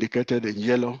indicated in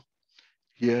yellow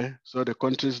here. So the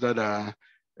countries that are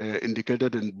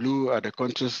indicated in blue are the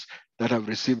countries that have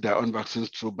received their own vaccines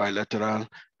through bilateral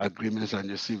agreements, and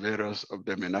you see various of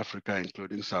them in Africa,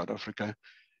 including South Africa.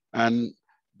 And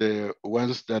the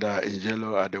ones that are in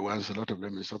yellow are the ones, a lot of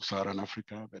them in Sub-Saharan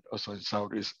Africa, but also in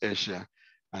Southeast Asia,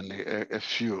 and a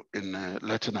few in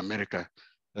Latin America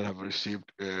that have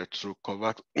received through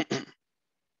COVAX.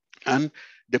 And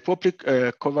the public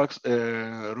COVAX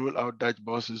rollout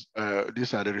dashboards,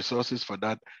 these are the resources for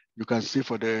that. You can see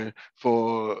for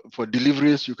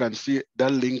deliveries, you can see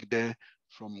that link there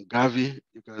from Gavi,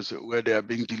 because where they are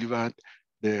being delivered,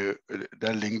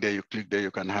 that link there, you click there,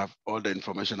 you can have all the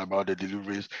information about the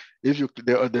deliveries. If you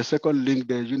the second link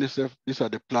there, UNICEF, these are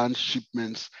the planned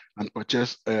shipments and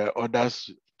purchase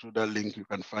orders. Through that link, you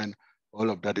can find all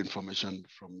of that information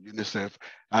from UNICEF.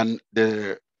 And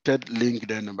the third link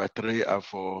there, number 3, are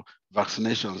for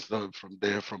vaccinations. So from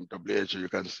there, from WHO, you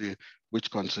can see which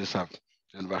countries have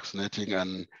been vaccinating.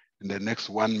 And in the next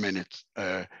 1 minute,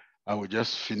 I will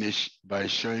just finish by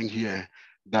showing here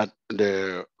that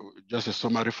just a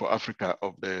summary for Africa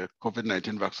of the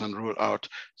COVID-19 vaccine rollout.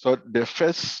 So the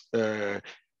first, the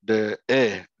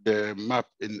map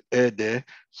in A there.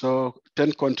 So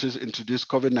 10 countries introduced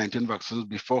COVID-19 vaccines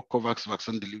before COVAX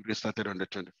vaccine delivery started on the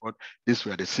 24th. These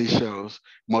were the Seychelles,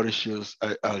 Mauritius,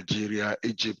 Algeria,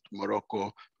 Egypt,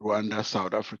 Morocco, Rwanda,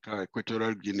 South Africa,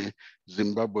 Equatorial Guinea,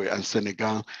 Zimbabwe, and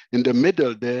Senegal. In the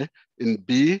middle there, in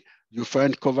B, You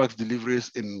find COVAX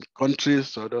deliveries in countries.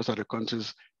 So those are the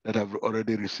countries that have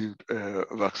already received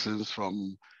vaccines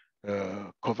from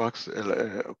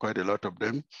COVAX, quite a lot of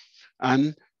them.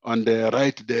 And on the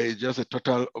right, there is just a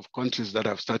total of countries that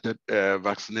have started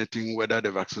vaccinating, whether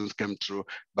the vaccines came through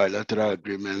bilateral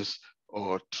agreements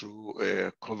or through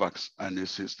COVAX. And you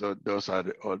see, so those are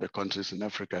all the countries in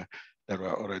Africa that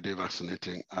were already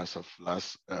vaccinating as of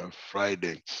last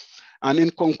Friday. And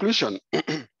in conclusion,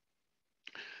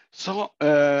 so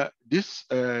this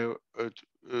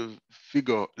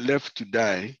figure, Left to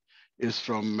Die, is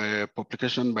from a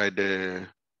publication by the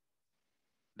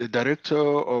director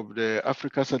of the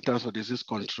Africa Centers for Disease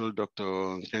Control, Dr.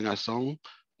 Nkenga Song,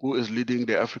 who is leading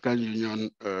the African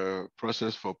Union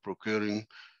process for procuring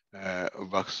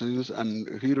vaccines.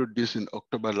 And he wrote this in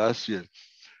October last year.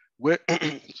 Where,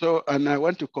 so, and I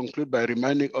want to conclude by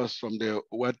reminding us from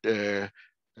what Dr.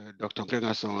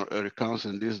 Nkenga Song recounts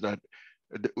in this, that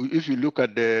if you look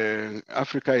at the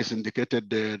Africa is indicated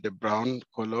the brown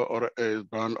color or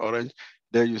brown orange,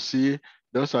 there you see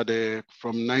those are the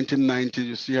from 1990.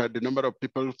 You see the number of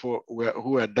people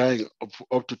who are dying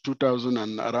up to 2000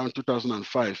 and around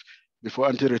 2005 before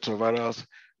antiretrovirals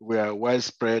were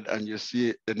widespread, and you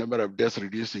see the number of deaths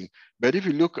reducing. But if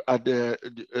you look at the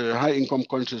high-income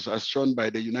countries, as shown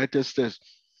by the United States,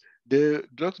 the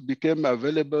drugs became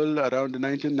available around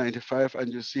 1995,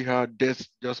 and you see how deaths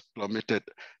just plummeted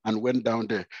and went down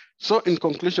there. So in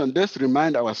conclusion, let's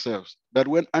remind ourselves that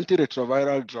when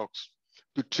antiretroviral drugs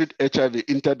to treat HIV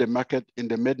entered the market in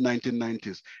the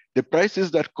mid-1990s, the prices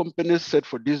that companies set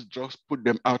for these drugs put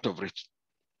them out of reach.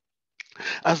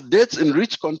 As deaths in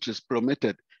rich countries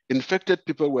plummeted, infected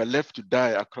people were left to die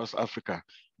across Africa.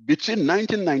 Between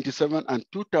 1997 and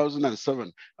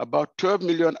 2007, about 12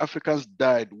 million Africans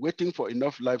died waiting for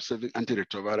enough life-saving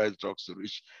antiretroviral drugs to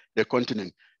reach the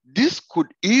continent. This could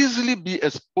easily be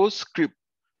a postscript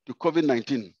to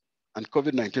COVID-19 and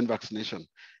COVID-19 vaccination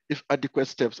if adequate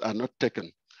steps are not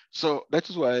taken. So that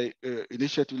is why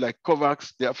initiatives like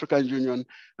COVAX, the African Union,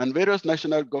 and various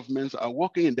national governments are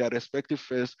working in their respective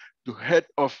spheres to head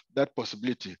off that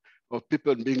possibility of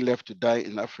people being left to die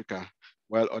in Africa,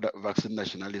 while other vaccine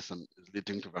nationalism is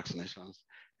leading to vaccinations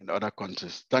in other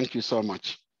countries. Thank you so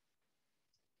much.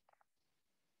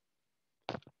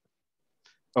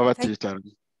 Over to you,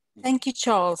 Taryn. Thank you,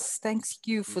 Charles. Thanks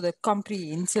you for the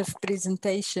comprehensive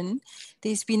presentation.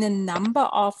 There's been a number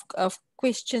of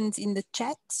questions in the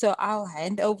chat, so I'll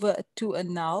hand over to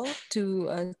Anal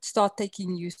to start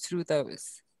taking you through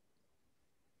those.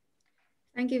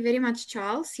 Thank you very much,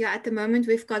 Charles. Yeah, at the moment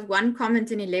we've got 1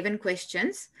 comment and 11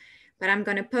 questions, but I'm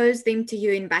going to pose them to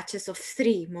you in batches of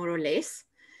 3, more or less.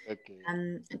 Okay.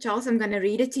 Charles, I'm going to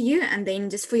read it to you, and then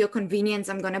just for your convenience,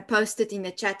 I'm going to post it in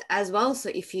the chat as well. So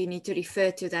if you need to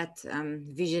refer to that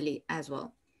visually as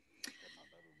well.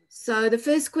 So the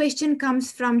first question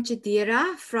comes from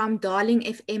Chidera from Darling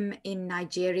FM in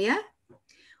Nigeria,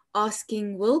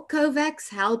 asking, will COVAX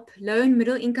help low and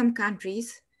middle income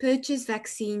countries purchase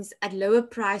vaccines at lower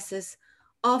prices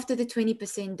after the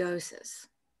 20% doses?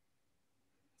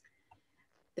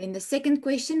 Then the second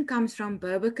question comes from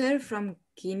Boubacar from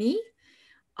Guinea,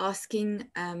 asking,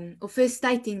 or first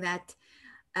stating that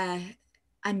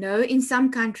I know in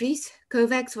some countries,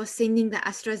 COVAX was sending the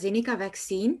AstraZeneca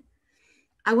vaccine.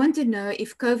 I want to know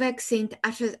if COVAX sent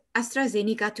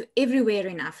AstraZeneca to everywhere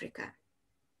in Africa.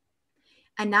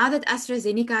 And now that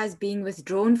AstraZeneca is being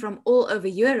withdrawn from all over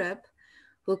Europe,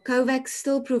 will COVAX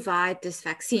still provide this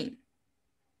vaccine?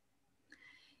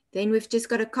 Then we've just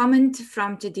got a comment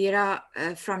from Tadira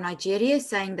from Nigeria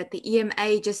saying that the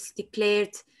EMA just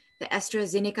declared the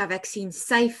AstraZeneca vaccine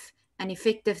safe and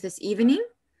effective this evening.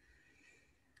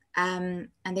 And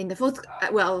then the fourth,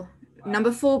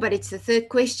 number 4, but it's the third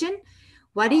question.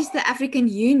 What is the African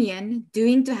Union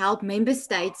doing to help member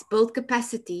states build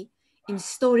capacity in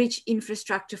storage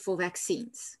infrastructure for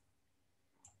vaccines?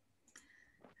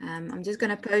 I'm just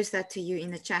going to post that to you in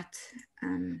the chat.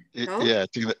 Yeah, I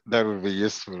think that would be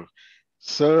useful.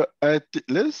 So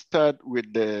let's start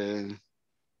with that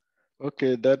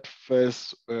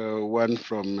first one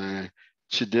from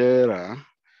Chidera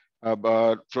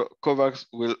about COVAX.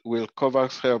 Will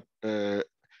COVAX help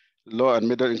low and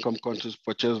middle income countries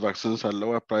purchase vaccines at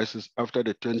lower prices after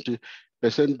the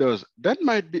 20% dose? That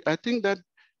might be, I think that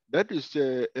is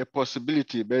a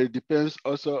possibility, but it depends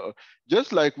also,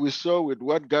 just like we saw with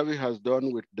what Gavi has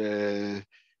done with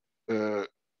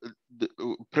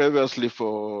previously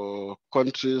for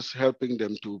countries, helping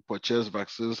them to purchase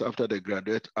vaccines after they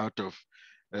graduate out of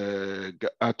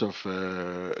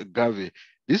Gavi.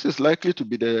 This is likely to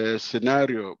be the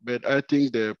scenario, but I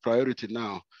think the priority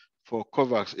now for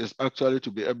COVAX is actually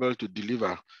to be able to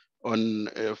deliver on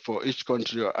for each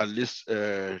country, or at least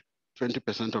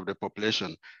 20% of the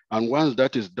population. And once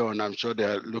that is done, I'm sure they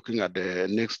are looking at the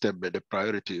next step, but the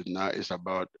priority now is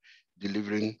about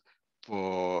delivering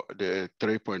for the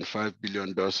 3.5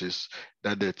 billion doses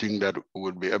that they think that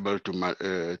would be able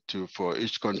to for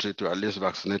each country to at least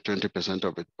vaccinate 20%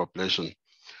 of its population.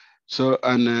 So,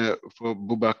 and for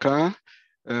Boubacar,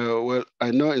 well, I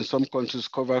know in some countries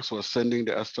COVAX was sending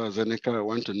the AstraZeneca. I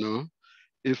want to know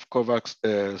if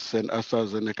COVAX sent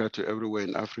AstraZeneca to everywhere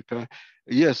in Africa.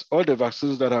 Yes, all the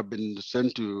vaccines that have been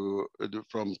sent to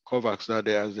from COVAX, that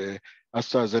there's a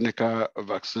AstraZeneca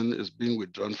vaccine is being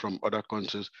withdrawn from other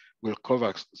countries. Will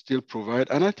COVAX still provide?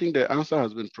 And I think the answer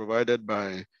has been provided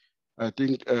by, I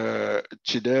think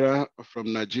Chidera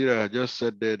from Nigeria just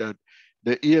said there that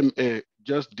the EMA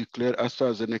just declared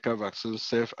AstraZeneca vaccine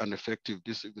safe and effective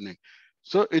this evening.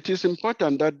 So it is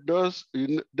important that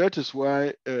that is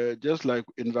why, just like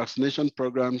in vaccination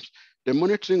programs, the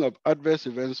monitoring of adverse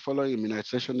events following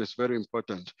immunization is very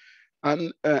important.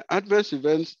 And adverse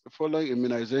events following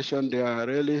immunization, there are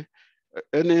really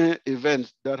any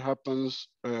event that happens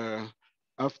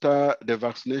after the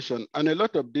vaccination. And a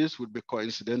lot of this would be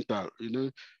coincidental.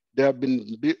 There have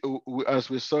been, as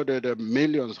we saw, there are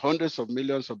millions, hundreds of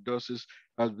millions of doses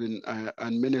have been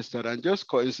administered. And just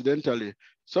coincidentally,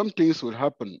 some things will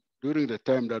happen during the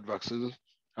time that vaccines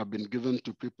have been given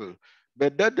to people.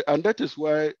 But that is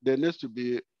why there needs to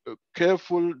be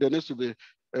careful, there needs to be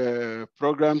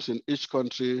programs in each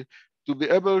country to be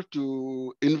able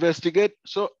to investigate.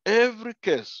 So every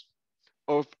case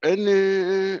of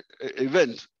any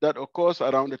event that occurs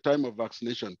around the time of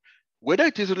vaccination, whether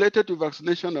it is related to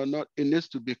vaccination or not, it needs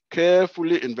to be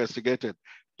carefully investigated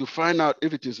to find out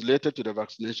if it is related to the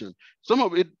vaccination. Some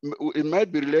of it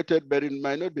might be related, but it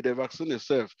might not be the vaccine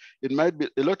itself. It might be,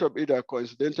 a lot of it are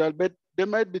coincidental, but there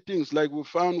might be things like we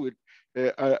found with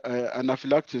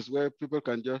anaphylaxis, where people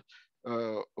can just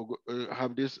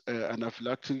have this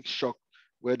anaphylactic shock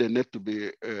where they need to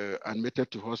be admitted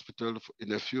to hospital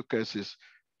in a few cases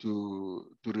to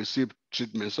receive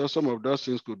treatment. So some of those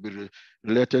things could be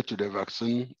related to the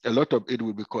vaccine. A lot of it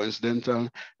will be coincidental,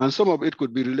 and some of it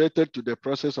could be related to the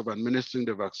process of administering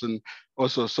the vaccine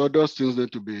also. So those things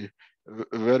need to be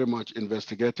very much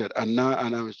investigated. And now,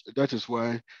 that is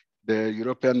why the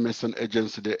European Medicines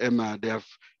Agency, the EMA, there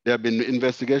have been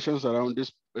investigations around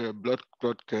this blood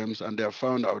clot camps, and they have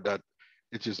found out that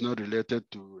it is not related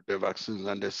to the vaccines,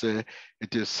 and they say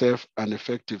it is safe and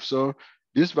effective. So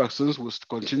these vaccines will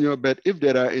continue, but if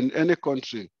there are in any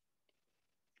country,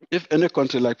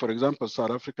 like, for example,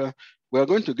 South Africa, we are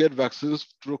going to get vaccines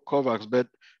through COVAX, but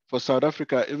for South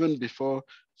Africa, even before,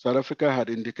 South Africa had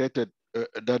indicated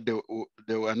that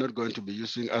they were not going to be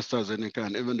using AstraZeneca,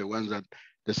 and even the ones that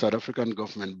the South African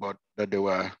government bought, that they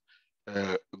were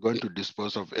going to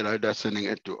dispose of, either sending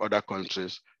it to other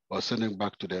countries or sending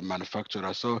back to the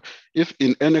manufacturer. So if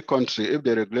in any country, if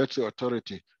the regulatory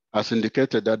authority has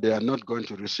indicated that they are not going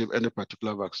to receive any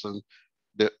particular vaccine,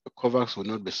 the COVAX will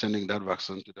not be sending that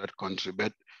vaccine to that country.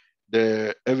 But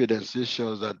the evidence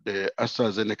shows that the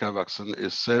AstraZeneca vaccine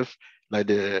is safe, like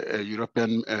the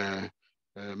European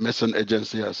Medicines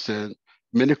Agency has said.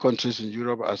 Many countries in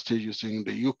Europe are still using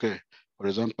the UK. For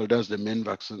example, that's the main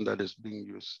vaccine that is being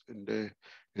used in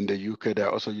the UK. They're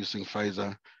also using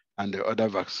Pfizer and the other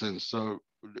vaccines. So,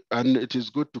 and it is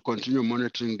good to continue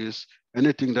monitoring this.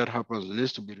 Anything that happens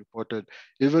needs to be reported.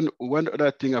 Even one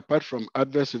other thing, apart from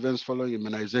adverse events following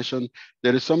immunization,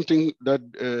 there is something that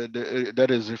that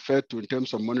is referred to in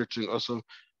terms of monitoring, also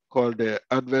called the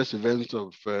adverse events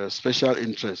of special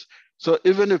interest. So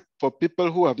even if for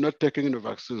people who have not taken the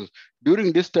vaccines,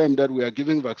 during this time that we are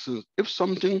giving vaccines, if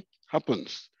something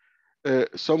happens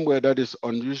somewhere that is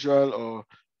unusual or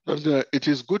something, it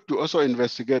is good to also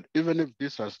investigate, even if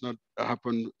this has not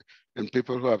happened in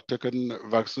people who have taken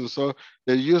vaccines. So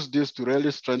they use this to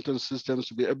really strengthen systems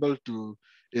to be able to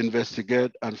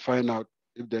investigate and find out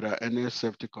if there are any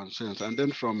safety concerns. And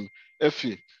then from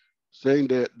EFI, saying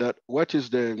that what is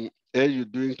the AU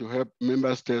doing to help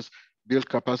member states build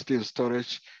capacity and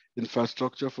storage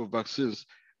infrastructure for vaccines?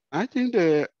 I think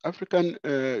the African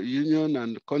Union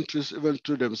and countries, even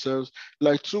through themselves,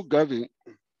 like through Gavi,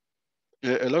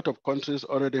 a lot of countries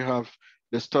already have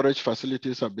the storage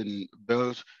facilities have been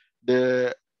built.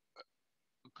 The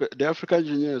African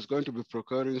Union is going to be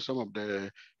procuring some of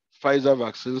the Pfizer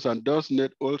vaccines, and those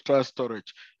need ultra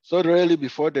storage. So really,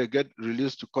 before they get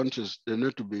released to countries, they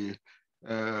need to be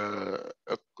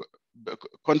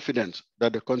confident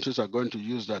that the countries are going to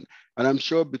use that. And I'm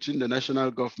sure between the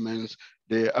national governments,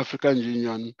 the African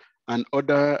Union, and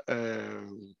other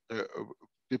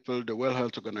people, the World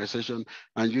Health Organization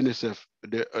and UNICEF,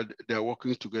 they are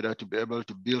working together to be able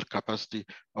to build capacity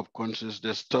of countries,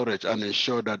 the storage, and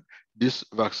ensure that these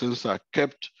vaccines are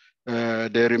kept.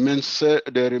 They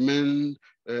remain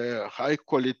high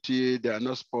quality. They are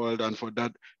not spoiled, and for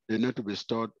that they need to be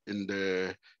stored in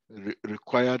the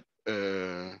required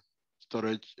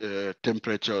storage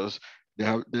temperatures. They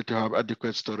need to have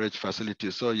adequate storage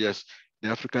facilities. So yes, the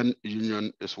African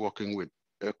Union is working with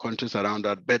countries around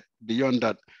that, but beyond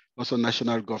that, also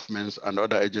national governments and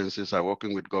other agencies are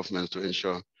working with governments to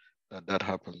ensure that that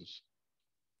happens.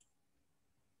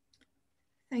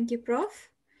 Thank you, Prof.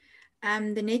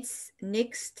 The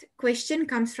next question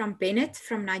comes from Bennett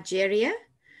from Nigeria,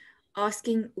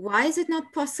 asking, why is it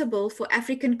not possible for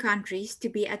African countries to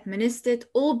be administered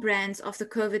all brands of the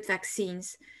COVID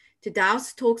vaccines to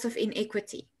douse talks of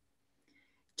inequity?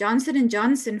 Johnson &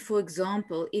 Johnson, for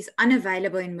example, is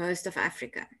unavailable in most of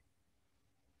Africa.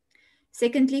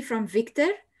 Secondly, from Victor,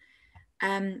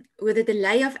 with the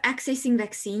delay of accessing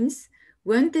vaccines,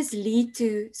 won't this lead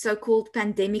to so-called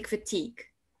pandemic fatigue?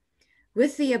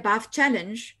 With the above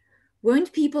challenge,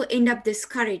 won't people end up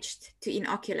discouraged to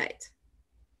inoculate?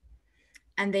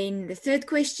 And then the third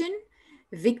question,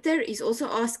 Victor is also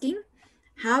asking,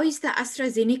 how is the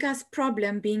AstraZeneca's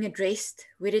problem being addressed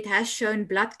where it has shown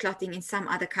blood clotting in some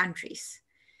other countries?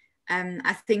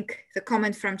 I think the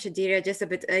comment from Shadira just a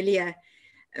bit earlier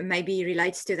maybe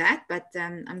relates to that, but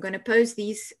I'm going to pose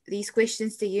these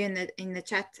questions to you in the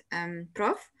chat,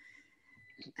 Prof.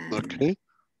 Okay.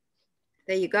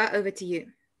 There you go, over to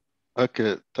you.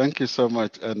 Okay, thank you so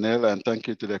much, Nell, and thank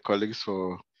you to the colleagues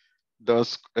for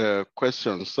those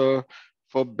questions. So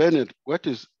for Bennett, why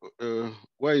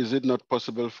is it not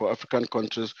possible for African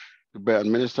countries to be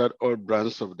administered all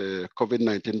brands of the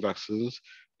COVID-19 vaccines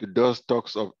to those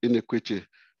talks of inequity?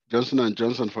 Johnson &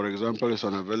 Johnson, for example, is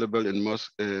unavailable in most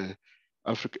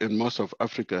of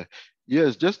Africa.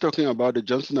 Yes, just talking about the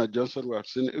Johnson & Johnson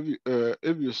vaccine,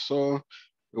 if you saw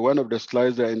one of the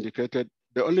slides that indicated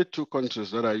the only two countries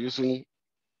that are using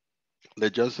the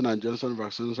Johnson & Johnson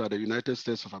vaccines are the United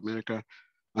States of America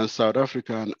and South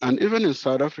Africa. And even in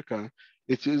South Africa,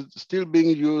 it is still being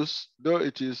used, though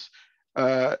it is,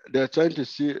 they're trying to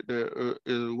see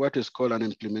what is called an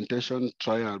implementation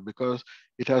trial, because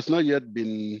it has not yet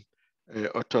been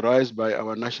authorized by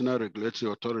our national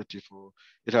regulatory authority.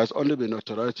 It has only been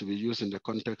authorized to be used in the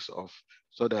context of,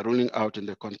 so they're ruling out in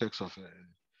the context of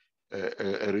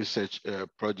a research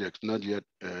project, not yet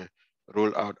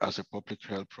rolled out as a public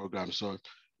health program. So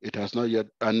it has not yet,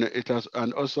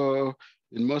 and also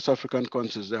in most African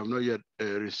countries, they have not yet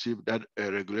received that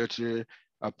regulatory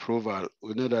approval.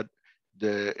 We know that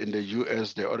in the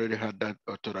US, they already had that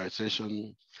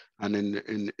authorization, and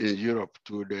in Europe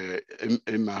too, the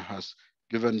EMA has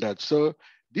given that. So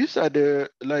these are the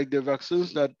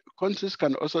vaccines that countries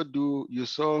can also do. You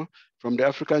saw from the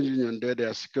African Union there, they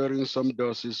are securing some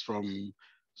doses from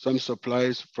some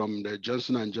supplies from the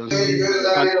Johnson & Johnson.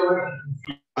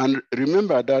 And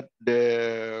remember that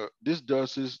these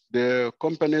doses, the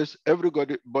companies,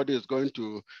 everybody is going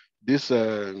to these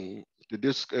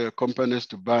companies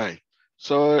to buy.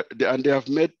 So, and they have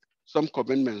made some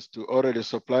commitments to already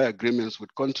supply agreements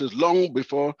with countries long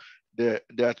before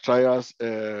their trials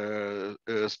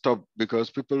stop, because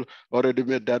people already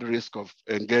made that risk of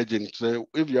engaging. So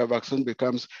if your vaccine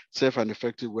becomes safe and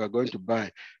effective, we are going to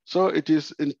buy. So it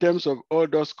is in terms of all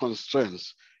those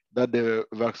constraints that the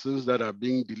vaccines that are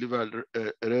being delivered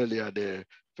earlier, the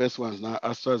first ones now,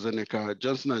 AstraZeneca,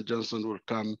 Johnson & Johnson will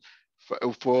come.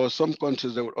 For some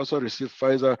countries, they will also receive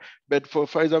Pfizer, but for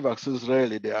Pfizer vaccines,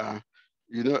 rarely they are,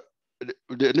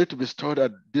 they need to be stored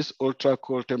at these ultra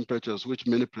cold temperatures, which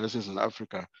many places in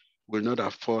Africa will not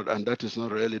afford, and that is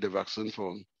not really the vaccine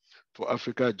for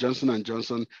Africa. Johnson &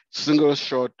 Johnson, single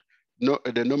shot,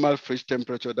 the normal fridge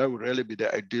temperature, that would really be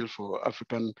the ideal for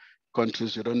African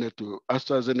countries. You don't need to.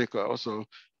 AstraZeneca also,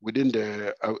 within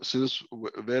the, since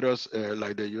various,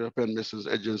 like the European Medicines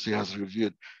Agency has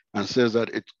reviewed and says that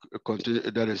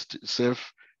that is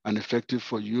safe and effective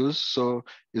for use. So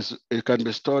it can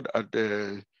be stored at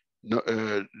the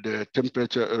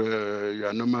temperature,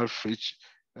 your normal fridge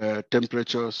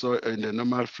temperature, so in the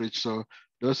normal fridge. So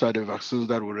those are the vaccines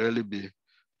that will really be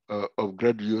of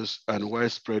great use and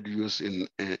widespread use in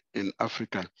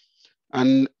Africa.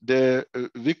 And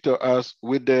Victor asked,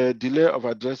 with the delay of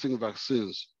assessing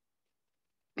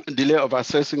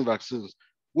vaccines,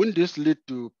 wouldn't this lead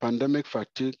to pandemic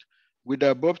fatigue? With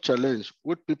the above challenge,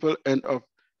 would people end up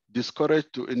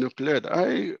discouraged to inoculate?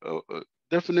 I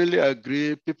definitely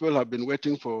agree. People have been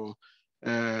waiting for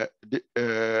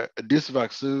these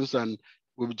vaccines, and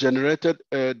we've generated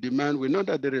demand. We know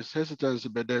that there is hesitancy,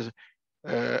 but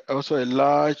Also, a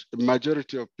large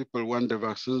majority of people want the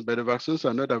vaccines, but the vaccines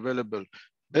are not available.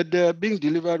 But they are being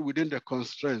delivered within the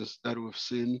constraints that we've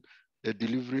seen, the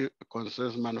delivery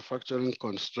constraints, manufacturing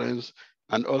constraints,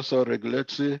 and also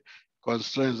regulatory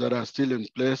constraints that are still in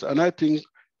place. And I think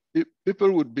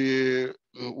people would be,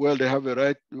 well, they have a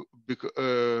right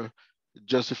to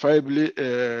justifiably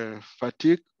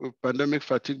fatigue, pandemic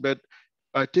fatigue, but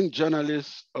I think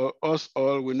journalists, or us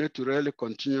all, we need to really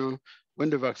continue when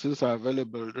the vaccines are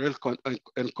available, really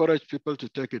encourage people to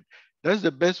take it. That's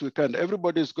the best we can.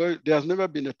 Everybody is going, there's never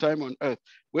been a time on earth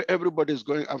where everybody is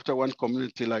going after one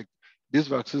community like these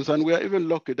vaccines. And we are even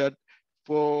lucky that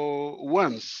for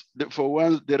once,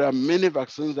 there are many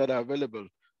vaccines that are available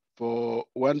for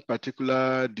one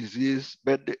particular disease,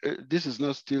 but this is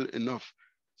not still enough.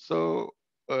 So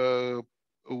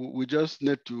we just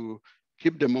need to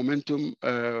keep the momentum,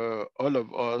 all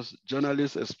of us,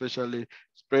 journalists especially,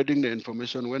 spreading the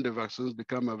information when the vaccines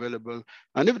become available.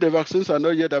 And if the vaccines are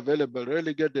not yet available,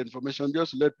 really get the information,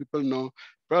 just let people know,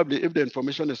 probably if the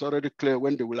information is already clear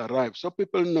when they will arrive. So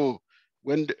people know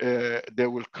when they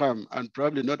will come, and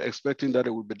probably not expecting that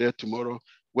it will be there tomorrow,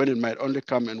 when it might only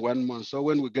come in 1 month. So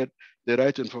when we get the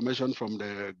right information from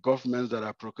the governments that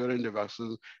are procuring the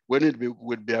vaccines, when it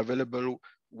would be available,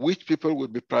 which people will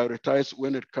be prioritized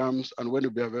when it comes and when it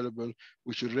will be available,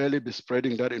 we should really be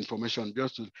spreading that information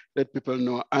just to let people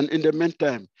know. And in the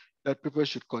meantime, that people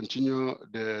should continue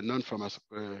the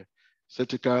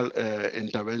non-pharmaceutical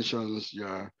interventions,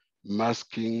 your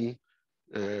masking,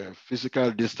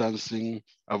 physical distancing,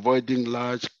 avoiding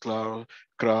large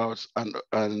crowds,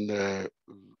 and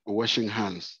washing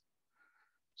hands.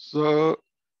 So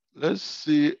let's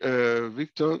see,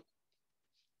 Victor,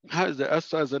 how is the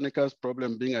AstraZeneca's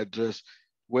problem being addressed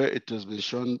where it has been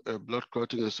shown blood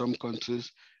clotting in some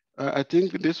countries? I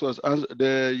think this was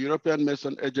the European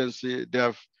Medicines Agency. They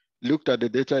have looked at the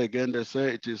data again. They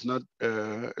say it is not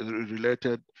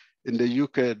related. In the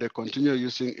UK, they continue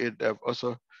using it. They've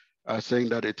also saying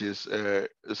that it is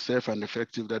safe and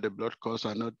effective, that the blood clots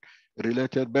are not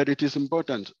related. But it is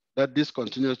important that this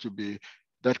continues to be,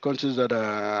 that countries that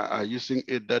are using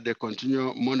it, that they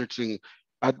continue monitoring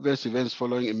adverse events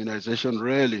following immunization.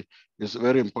 Really is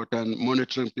very important.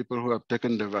 Monitoring people who have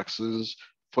taken the vaccines,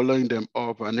 following them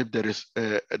up, and if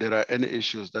there are any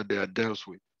issues that they are dealt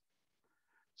with.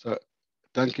 So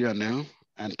thank you, Anil,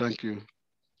 and thank you.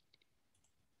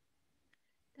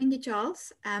 Thank you,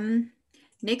 Charles.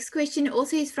 Next question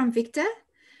also is from Victor.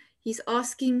 He's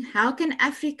asking, how can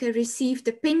Africa receive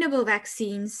dependable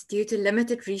vaccines due to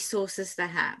limited resources they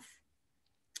have?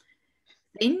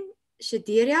 Then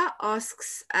Shadiria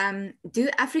asks, do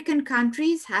African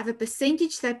countries have a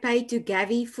percentage they pay to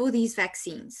Gavi for these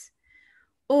vaccines?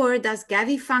 Or does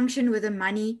Gavi function with the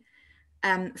money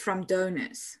from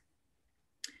donors?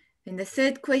 And the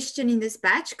third question in this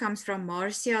batch comes from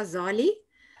Marcia Zali,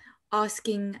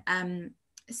 asking,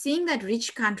 seeing that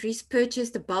rich countries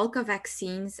purchase the bulk of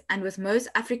vaccines and with most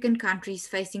African countries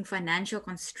facing financial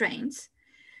constraints,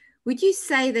 would you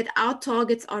say that our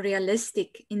targets are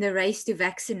realistic in the race to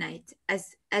vaccinate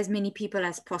as many people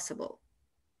as possible?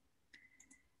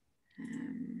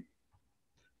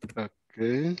 Okay.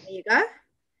 There you go.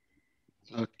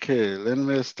 Okay, let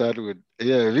me start with,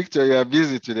 Victor, you are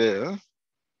busy today, huh?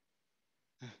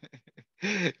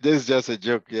 This is just a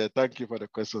joke. Yeah, thank you for the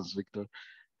questions, Victor.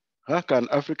 How can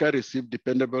Africa receive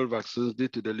dependable vaccines due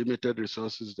to the limited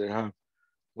resources they have?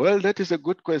 Well, that is a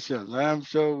good question. I am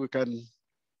sure we've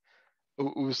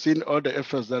seen all the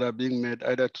efforts that are being made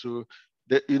either through,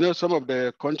 some of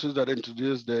the countries that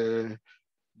introduced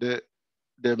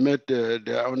they made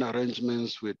their own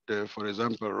arrangements with, for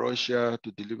example, Russia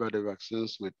to deliver the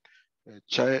vaccines, with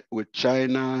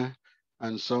China,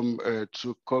 and some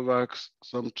through COVAX,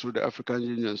 some through the African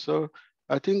Union. So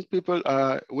I think people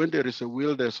are, when there is a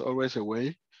will, there's always a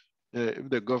way. If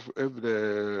the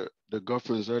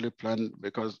governments really plan,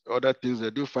 because other things, they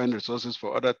do find resources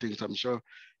for other things, I'm sure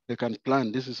they can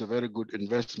plan. This is a very good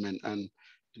investment, and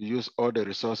to use all the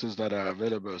resources that are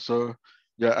available. So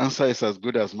your answer is as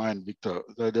good as mine, Victor.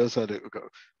 So those are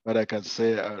what I can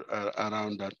say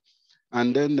around that.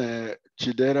 And then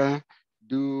Chidera,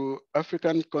 do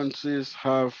African countries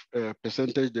have a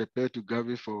percentage they pay to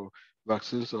Gavi for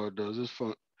vaccines, or does this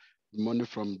for money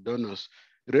from donors?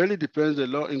 It really depends. The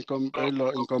low income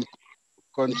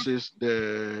countries,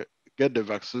 they get the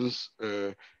vaccines,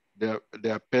 they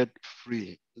are paid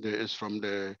free. It's from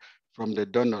the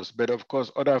donors. But of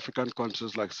course, other African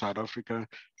countries like South Africa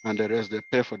and the rest, they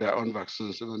pay for their own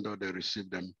vaccines, even though they receive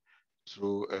them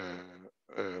through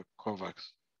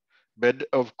COVAX. But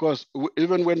of course,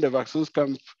 even when the vaccines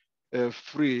come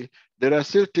free, there are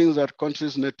still things that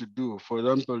countries need to do. For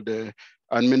example, the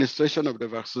administration of the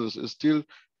vaccines is still,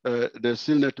 they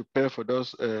still need to pay for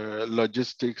those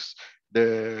logistics,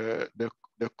 the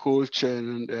cold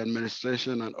chain, the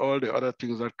administration, and all the other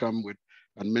things that come with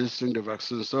administering the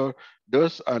vaccine. So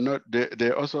those are not,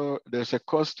 they also, there's a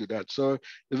cost to that. So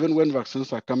even when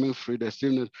vaccines are coming free, they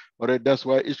still need, already, that's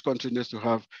why each country needs to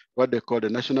have what they call the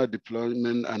national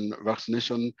deployment and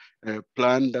vaccination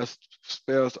plan that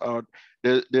spells out.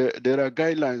 There are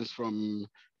guidelines from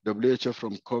WHO,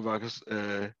 from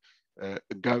COVAX,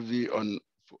 Gavi on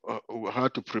how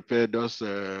to prepare those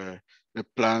the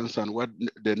plans and what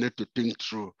they need to think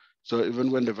through. So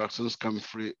even when the vaccines come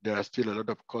free, there are still a lot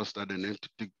of costs that they need to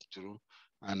think through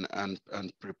and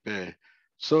prepare.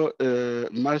 So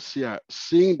Marcia,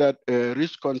 seeing that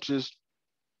rich countries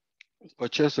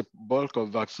purchase a bulk of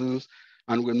vaccines,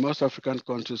 and with most African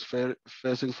countries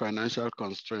facing financial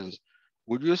constraints,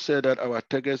 would you say that our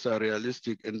targets are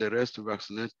realistic in the race to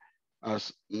vaccinate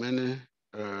as many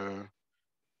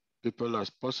people as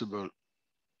possible?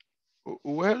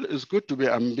 Well, it's good to be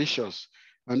ambitious.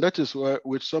 And that is why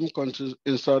with some countries,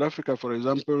 in South Africa, for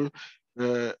example,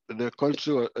 the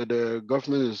country, the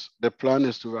government is, the plan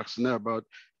is to vaccinate about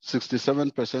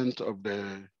 67% of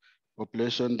the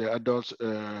population, the adult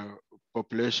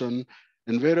population.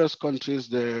 In various countries,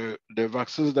 the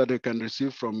vaccines that they can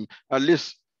receive from at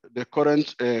least the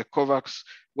current COVAX,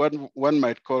 one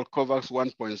might call COVAX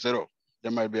 1.0.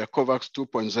 There might be a COVAX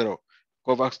 2.0.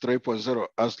 COVAX 3.0,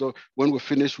 as though when we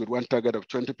finish with one target of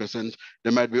 20%,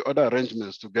 there might be other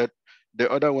arrangements to get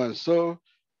the other ones. So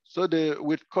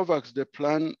with COVAX, the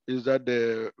plan is that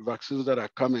the vaccines that are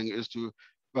coming is to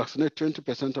vaccinate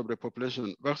 20% of the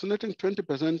population. Vaccinating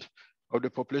 20% of the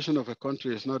population of a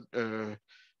country is not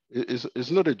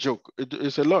a joke.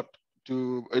 It's a lot.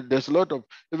 There's a lot of,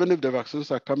 even if the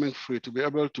vaccines are coming free, to be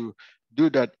able to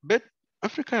do that. But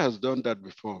Africa has done that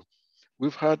before.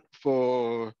 We've had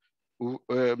for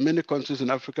many countries in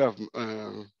Africa have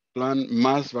planned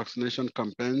mass vaccination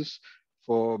campaigns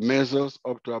for measles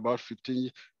up to about 15,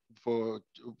 for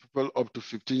people up to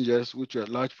 15 years, which are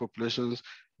large populations.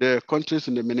 The countries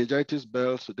in the meningitis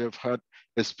belt, they've had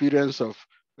experience of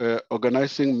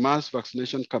organizing mass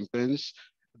vaccination campaigns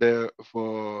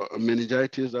for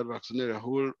meningitis that vaccinate a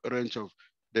whole range of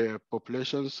the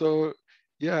population. So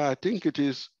yeah, I think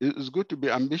it's good to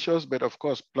be ambitious, but of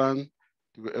course plan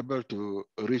to be able to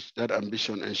reach that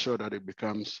ambition, ensure that it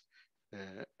becomes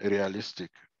realistic.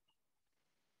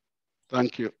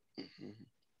 Thank you.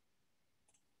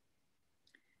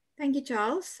 Thank you,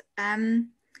 Charles.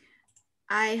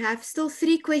 I have still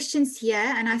 3 questions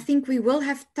here, and I think we will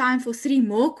have time for 3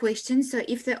 more questions. So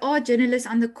if there are journalists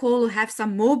on the call who have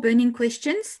some more burning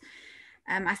questions,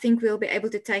 I think we'll be able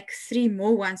to take 3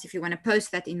 more ones if you want to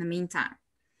post that in the meantime.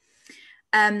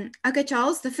 Okay,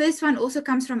 Charles, the first one also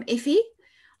comes from Effie,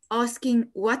 asking,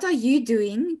 what are you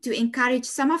doing to encourage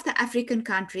some of the African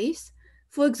countries,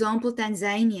 for example,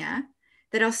 Tanzania,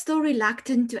 that are still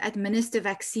reluctant to administer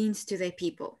vaccines to their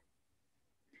people?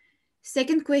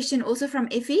 Second question also from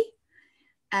Effie,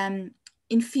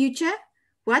 in future,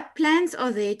 what plans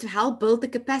are there to help build the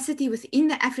capacity within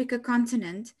the Africa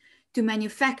continent to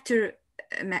manufacture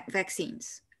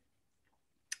vaccines?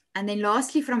 And then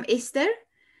lastly from Esther,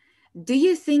 do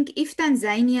you think if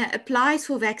Tanzania applies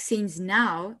for vaccines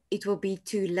now, it will be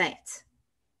too late?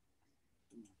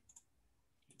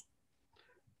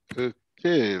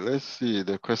 Okay, let's see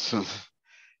the questions.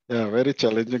 Yeah, very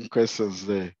challenging questions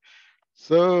there.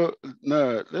 So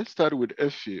now let's start with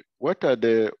Effie. What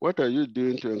are you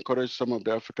doing to encourage some of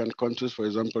the African countries, for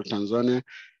example, Tanzania,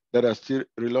 that are still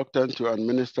reluctant to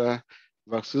administer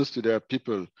vaccines to their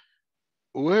people?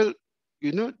 Well,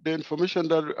 you know, the information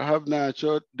that I have now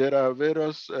showed there are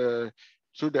various,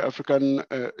 through the African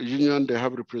Union, they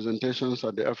have representations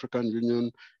at the African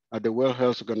Union, at the World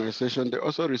Health Organization. They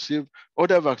also receive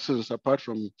other vaccines apart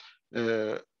from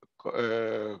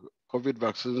COVID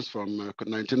vaccines, from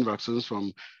COVID-19 vaccines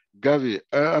from Gavi.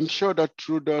 I'm sure that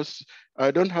through those, I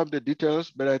don't have the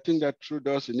details, but I think that through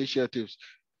those initiatives,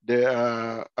 there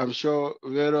are, I'm sure,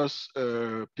 various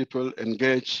people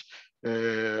engage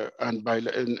and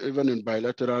even in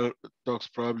bilateral talks,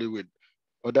 probably with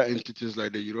other entities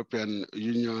like the European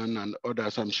Union and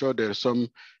others. I'm sure there's some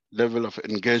level of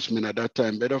engagement at that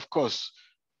time. But of course,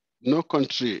 no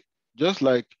country, just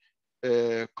like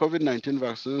COVID-19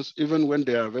 vaccines, even when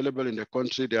they are available in the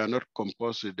country, they are not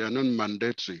compulsory, they are not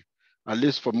mandatory. At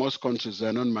least for most countries, they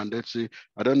are not mandatory.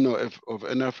 I don't know of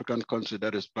any African country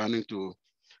that is planning to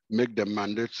make them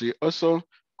mandatory. Also,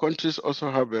 countries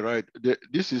also have a right.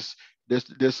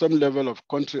 There's some level of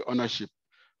country ownership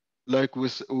like we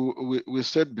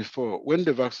said before, when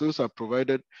the vaccines are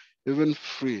provided even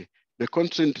free, the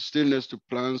country still needs to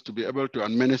plans to be able to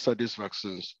administer these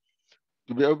vaccines.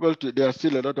 To be able to, there are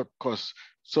still a lot of costs.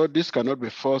 So this cannot be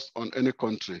forced on any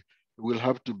country. It will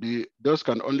have to be, those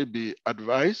can only be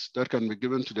advice that can be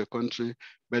given to the country,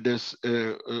 but there's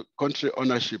country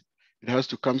ownership. It has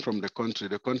to come from the country.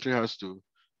 The country has to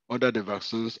order the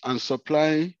vaccines and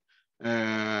supply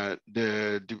a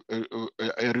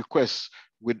request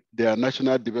with their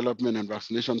national development and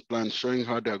vaccination plan showing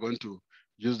how they're going to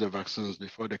use the vaccines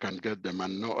before they can get them,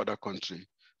 and no other country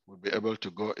will be able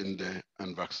to go in there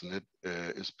and vaccinate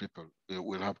its people. It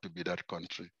will have to be that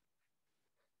country.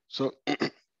 So,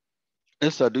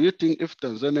 Esther, do you think if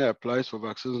Tanzania applies for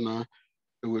vaccines now,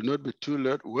 it will not be too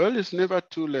late? Well, it's never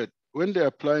too late. When they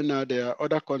apply now, there are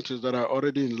other countries that are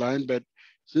already in line, but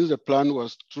since the plan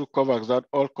was through COVAX that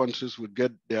all countries would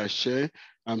get their share,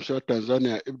 I'm sure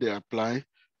Tanzania, if they apply,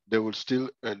 they will still,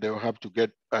 they will have to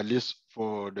get at least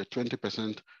for the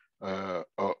 20%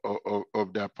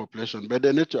 of their population, but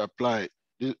they need to apply.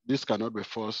 This cannot be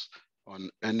forced on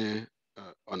any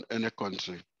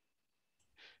country.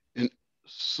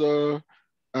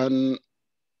 And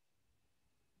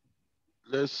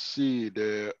let's see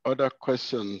the other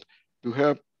question. To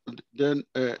help then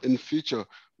in future,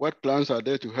 what plans are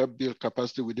there to help build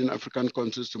capacity within African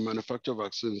countries to manufacture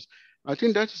vaccines? I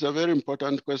think that is a very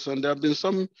important question. There have been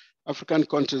some African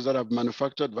countries that have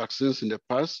manufactured vaccines in the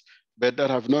past, but that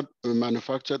have not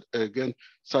manufactured again.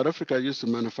 South Africa used to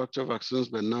manufacture vaccines,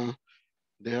 but now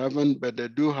they haven't, but they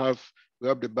do have, we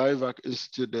have the BioVac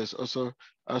Institute. There's also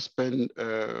Aspen,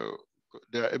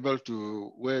 they are able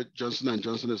to, where Johnson &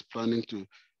 Johnson is planning to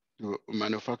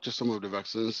manufacture some of the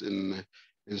vaccines in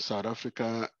South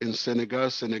Africa. In Senegal,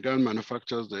 Senegal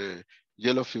manufactures the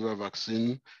yellow fever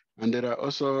vaccine. And there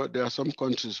are some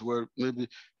countries where maybe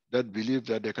that believe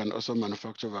that they can also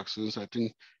manufacture vaccines. I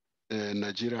think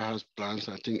Nigeria has plans.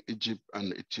 I think Egypt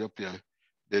and Ethiopia,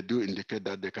 they do indicate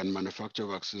that they can manufacture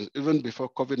vaccines. Even before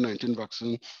COVID-19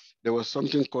 vaccine, there was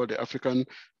something called the African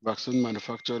Vaccine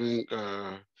Manufacturing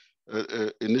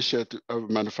Initiative,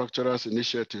 Manufacturers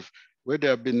Initiative, where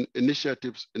there have been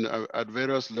initiatives at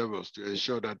various levels to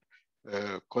ensure that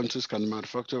countries can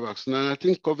manufacture vaccines. And I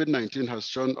think COVID-19 has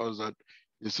shown us that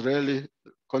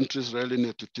countries really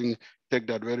need to take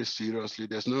that very seriously.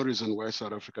 There's no reason why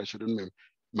South Africa shouldn't be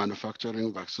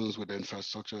manufacturing vaccines with the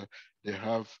infrastructure they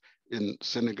have. In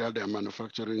Senegal, they are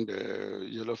manufacturing the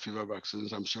yellow fever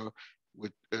vaccines. I'm sure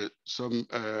with some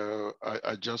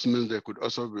adjustments, they could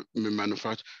also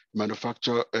manufacture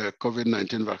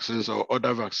COVID-19 vaccines or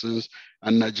other vaccines,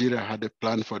 and Nigeria had a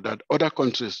plan for that. Other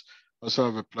countries also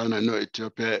have a plan. I know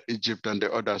Ethiopia, Egypt, and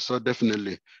the others. So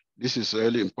definitely, this is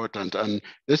really important. And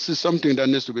this is something that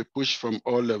needs to be pushed from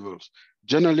all levels.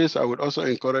 Journalists, I would also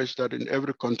encourage that in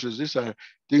every country, these are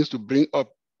things to bring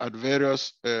up at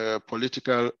various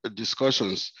political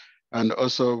discussions, and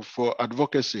also for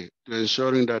advocacy, to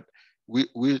ensuring that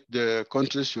the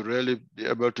countries should really be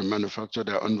able to manufacture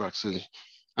their own vaccines.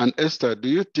 And Esther, do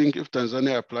you think if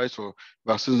Tanzania applies for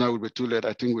vaccines now will be too late?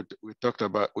 I think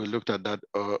we looked at that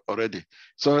already.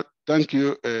 So thank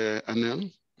you,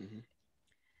 Anil. Mm-hmm.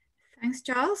 Thanks,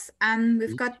 Charles.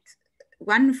 We've got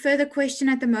one further question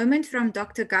at the moment from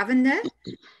Dr. Govender,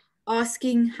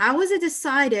 asking, how was it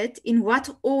decided in what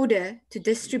order to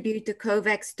distribute the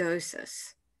COVAX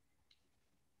doses?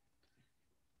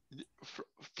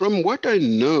 From what I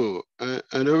know,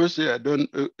 and obviously I don't,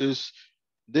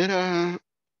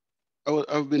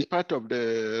 I've been part of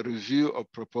the review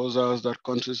of proposals that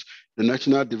countries, the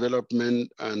national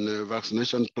development and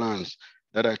vaccination plans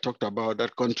that I talked about,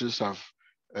 that countries have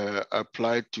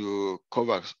applied to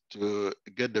COVAX to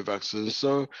get the vaccine.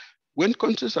 So when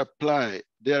countries apply,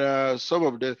 there are some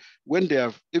of the,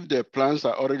 if their plans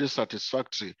are already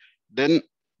satisfactory, then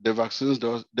the vaccines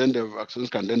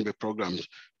can then be programmed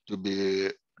to be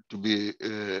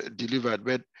delivered.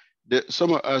 But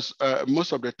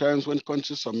most of the times when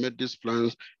countries submit these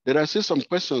plans, there are still some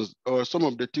questions or some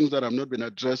of the things that have not been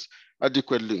addressed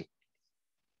adequately.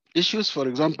 Issues, for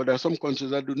example, there are some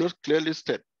countries that do not clearly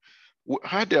state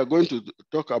how they are going to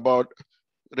talk about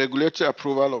regulatory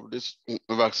approval of these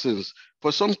vaccines.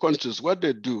 For some countries, what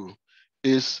they do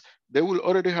is they will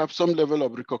already have some level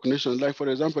of recognition. Like, for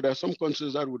example, there are some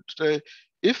countries that would say,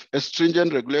 if a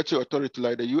stringent regulatory authority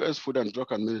like the US Food and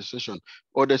Drug Administration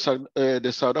or the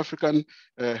South African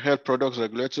Health Products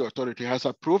Regulatory Authority has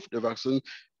approved the vaccine,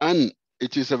 and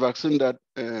it is a vaccine that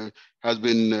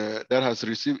has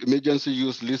received emergency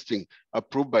use listing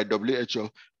approved by WHO,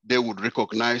 they would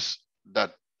recognize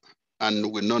that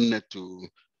and will not need to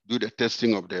do the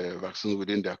testing of the vaccines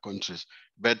within their countries.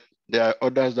 But there are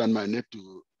others that might need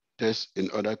to test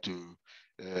in order to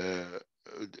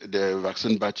the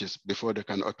vaccine batches before they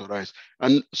can authorize.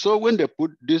 And so when they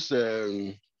put these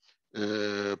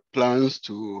plans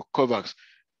to COVAX,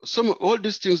 all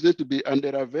these things need to be, and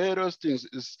there are various things.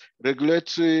 It's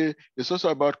regulatory. It's also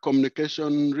about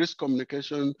communication, risk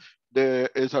communication.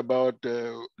 It's about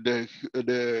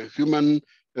the human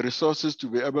resources to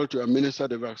be able to administer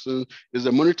the vaccine. Is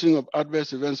the monitoring of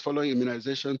adverse events following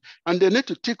immunization, and they need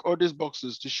to tick all these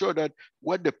boxes to show that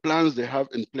what the plans they have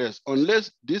in place,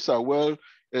 unless these are well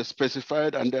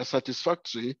specified and they're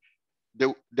satisfactory,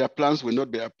 their plans will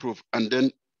not be approved. And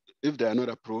then, if they are not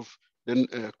approved, then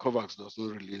COVAX does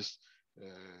not release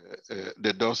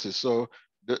the doses. So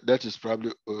that is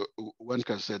probably, one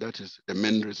can say that is the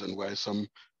main reason why some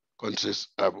countries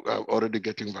are already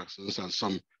getting vaccines and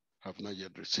some have not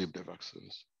yet received the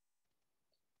vaccines.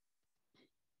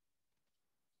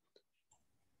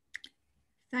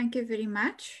 Thank you very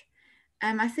much.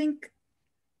 I think,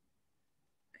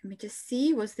 let me just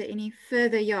see, was there any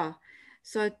further? Yeah.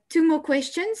 So 2 more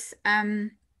questions.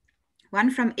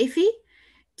 One from Effie.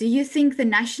 Do you think the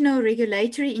national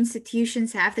regulatory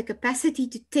institutions have the capacity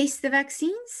to test the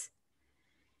vaccines?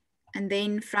 And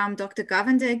then from Dr.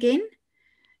 Govender again.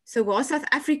 So was South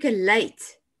Africa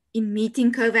late in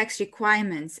meeting COVAX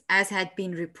requirements as had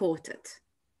been reported?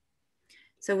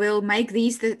 So we'll make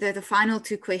these the final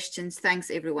 2 questions.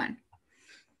 Thanks, everyone.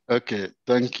 Okay,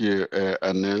 thank you,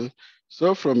 Anil.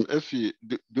 So from Effie,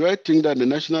 do I think that the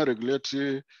national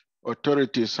regulatory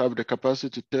authorities have the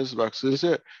capacity to test vaccines?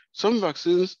 Some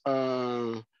vaccines,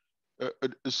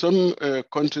 some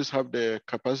countries have the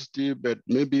capacity, but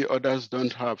maybe others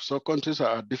don't have. So countries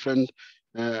are at different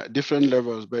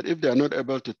levels, but if they are not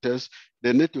able to test,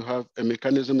 they need to have a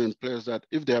mechanism in place that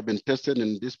if they have been tested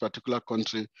in this particular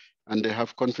country and they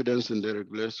have confidence in the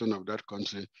regulation of that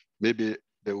country, maybe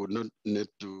they would not need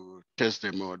to test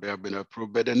them or they have been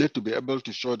approved, but they need to be able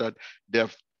to show that they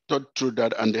have thought through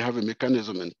that and they have a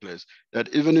mechanism in place that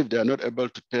even if they are not able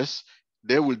to test,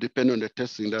 they will depend on the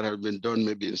testing that has been done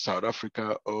maybe in South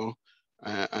Africa or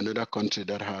another country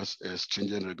that has a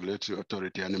stringent regulatory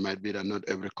authority. And it might be that not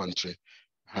every country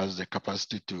has the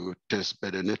capacity to test,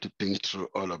 but they need to think through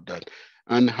all of that.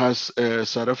 And was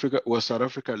South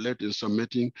Africa led in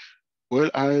submitting? Well,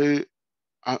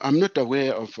 I'm not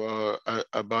aware of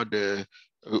about the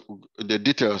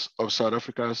details of South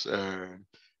Africa's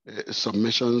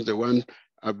submissions. The one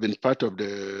I've been part of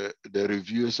the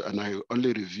reviews, and I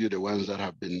only review the ones that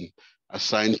have been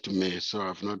assigned to me. So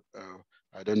I've not,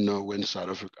 I don't know when South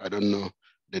Africa, I don't know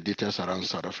the details around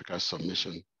South Africa's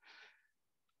submission.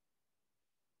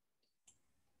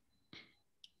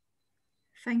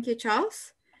 Thank you,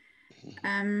 Charles.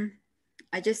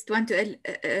 I just want to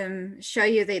show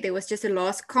you that there was just a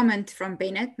last comment from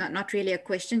Bennett, not really a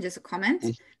question, just a comment.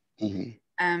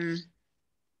 Mm-hmm.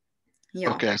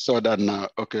 Yeah. Okay, I saw that now.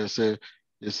 Okay, so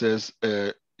it says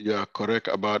you are correct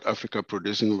about Africa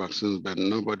producing vaccines, but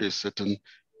nobody is certain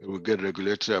it will get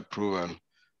regulatory approval.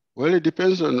 Well, it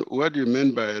depends on what you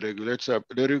mean by regulatory.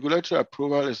 The regulatory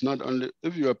approval is not only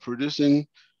if you are producing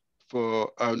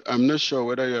for, I'm not sure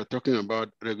whether you're talking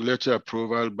about regulatory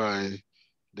approval by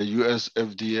the US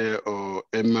FDA or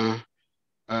EMA,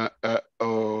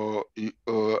 or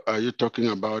are you talking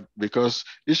about, because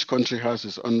each country has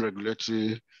its own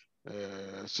regulatory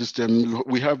system.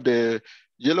 We have the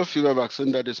yellow fever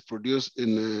vaccine that is produced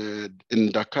in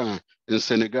Dakar, in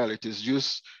Senegal. It is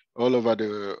used all over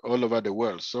the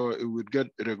world. So it would get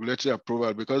regulatory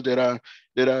approval because there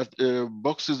are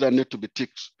boxes that need to be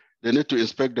ticked. They need to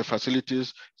inspect the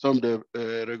facilities. Some of the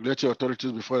regulatory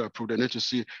authorities, before they approve, they need to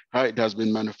see how it has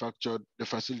been manufactured, the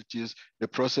facilities, the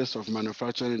process of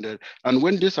manufacturing that. And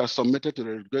when these are submitted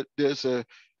to the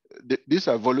these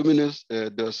are voluminous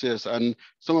dossiers, and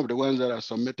some of the ones that are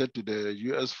submitted to the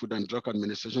US Food and Drug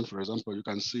Administration, for example, you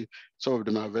can see some of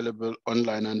them are available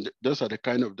online, and those are the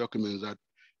kind of documents that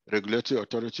regulatory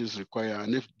authorities require.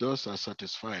 And if those are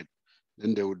satisfied,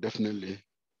 then they would definitely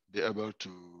be able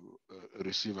to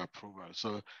receive approval.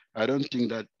 So I don't think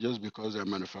that just because they're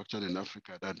manufactured in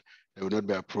Africa that they will not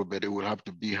be approved, but it will have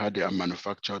to be how they are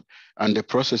manufactured. And the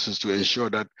process is to ensure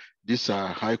that these are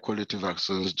high quality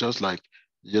vaccines, just like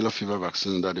yellow fever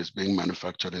vaccine that is being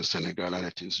manufactured in Senegal and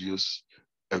it is used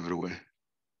everywhere.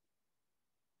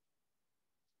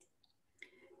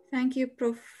 Thank you,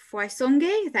 Prof.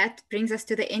 Waisonge. That brings us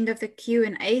to the end of the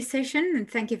Q&A session, and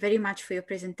thank you very much for your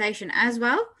presentation as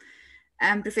well.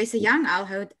 Professor Young,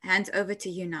 I'll hand over to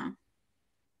you now.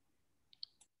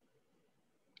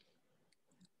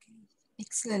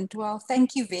 Excellent. Well,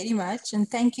 thank you very much. And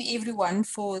thank you everyone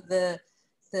for the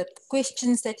the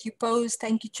questions that you posed.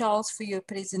 Thank you, Charles, for your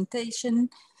presentation.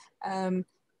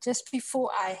 Just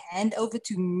before I hand over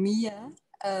to Mia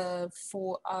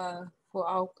for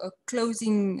our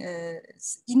closing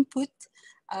input,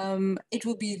 it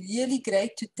will be really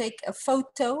great to take a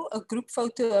photo, a group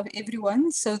photo of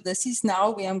everyone. So this is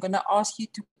now where I'm going to ask you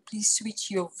to please switch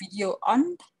your video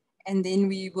on, and then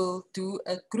we will do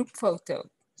a group photo.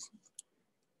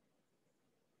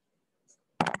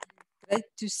 Great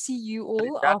to see you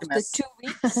all after 2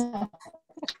 weeks.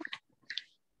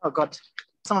 Oh God,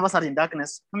 some of us are in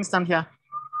darkness. Let me stand here.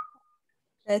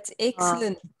 That's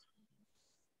excellent.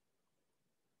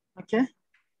 Okay.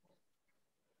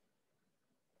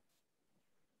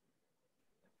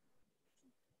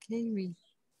 Okay,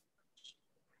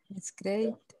 that's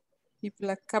great.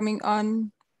 People are coming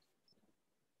on.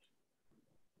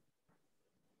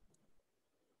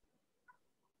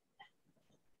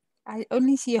 I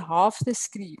only see half the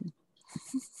screen.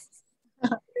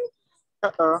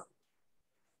 Uh-oh.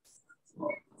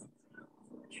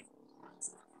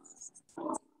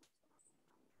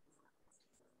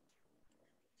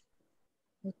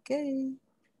 Okay.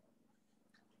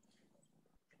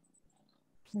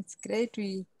 That's great.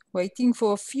 We're waiting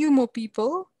for a few more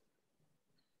people.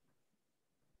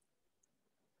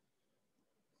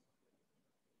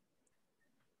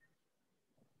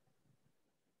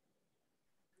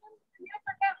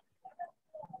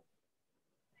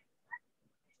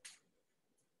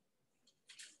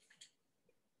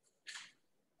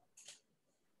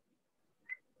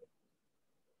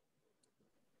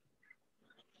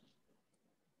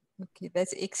 Okay,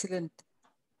 that's excellent.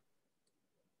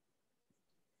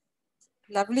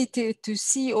 Lovely to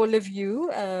see all of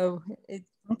you.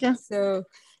 Okay. So,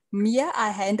 Mia, I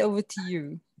hand over to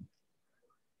you.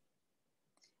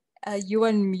 You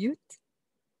on mute.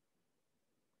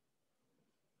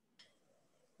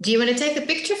 Do you want to take a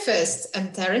picture first,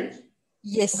 Taryn?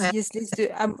 Yes, yes, let's do.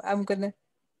 I'm gonna.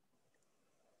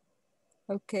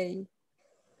 Okay,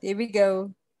 there we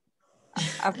go.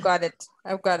 I've got it.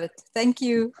 I've got it. Thank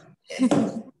you.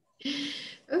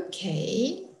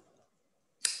 Okay.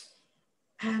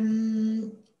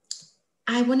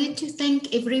 I wanted to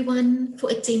thank everyone for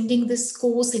attending this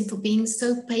course and for being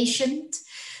so patient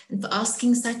and for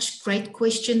asking such great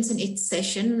questions in each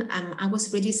session. I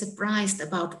was really surprised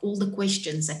about all the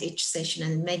questions at each session,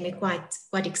 and it made me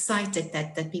quite excited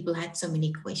that people had so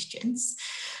many questions.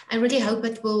 I really hope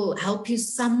it will help you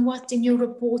somewhat in your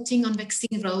reporting on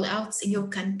vaccine rollouts in your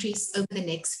countries over the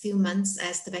next few months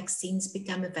as the vaccines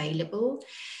become available.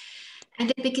 And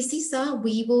at Bikisisa,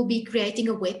 we will be creating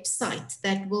a website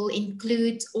that will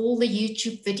include all the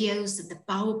YouTube videos and the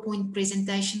PowerPoint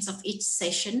presentations of each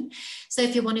session. So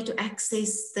if you wanted to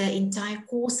access the entire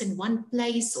course in one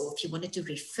place, or if you wanted to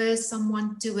refer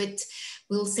someone to it,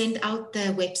 we'll send out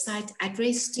the website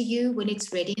address to you when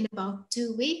it's ready in about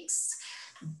 2 weeks.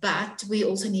 But we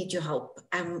also need your help.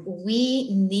 We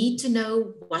need to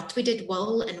know what we did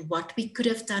well and what we could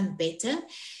have done better,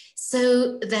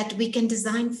 so that we can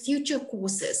design future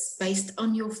courses based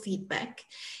on your feedback.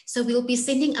 So we'll be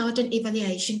sending out an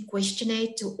evaluation questionnaire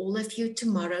to all of you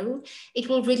tomorrow. It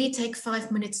will really take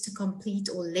 5 minutes to complete,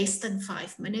 or less than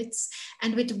 5 minutes.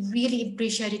 And we'd really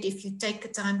appreciate it if you take the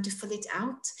time to fill it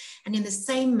out. And in the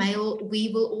same mail, we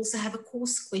will also have a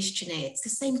course questionnaire. It's the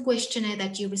same questionnaire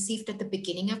that you received at the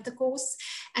beginning of the course.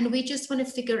 And we just want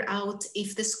to figure out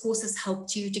if this course has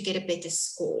helped you to get a better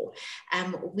score.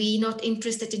 We're not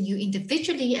interested in you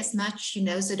individually as much,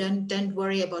 so don't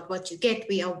worry about what you get.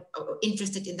 We are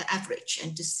interested in the average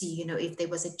and to see, if there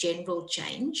was a general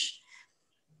change.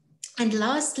 And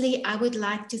lastly, I would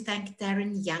like to thank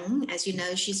Taryn Young. As you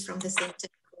know, she's from the Center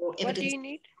for Evidence. What do you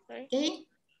need? Sorry. Okay.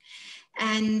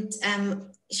 And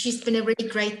she's been a really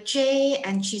great chair,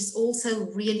 and she's also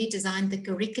really designed the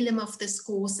curriculum of this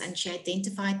course, and she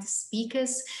identified the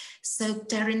speakers. So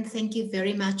Taryn, thank you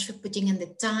very much for putting in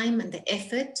the time and the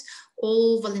effort,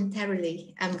 all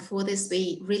voluntarily, for this.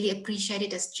 We really appreciate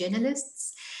it as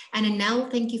journalists. And Anel,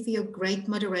 thank you for your great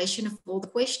moderation of all the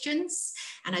questions.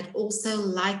 And I'd also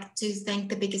like to thank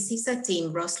the Bikisisa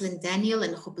team, Rosalind Daniel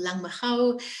and Khublang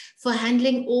Magao, for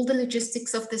handling all the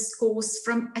logistics of this course,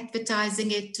 from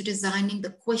advertising it to designing the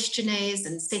questionnaires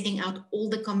and sending out all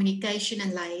the communication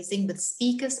and liaising with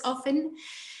speakers often.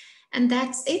 And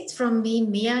that's it from me,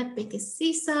 Mia at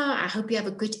Bikisisa. I hope you have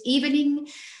a good evening.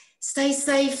 Stay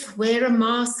safe, wear a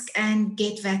mask, and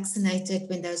get vaccinated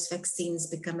when those vaccines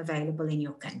become available in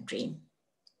your country.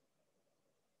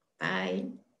 Bye.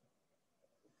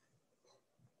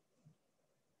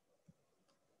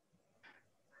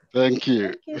 Thank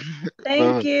you.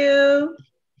 Thank you.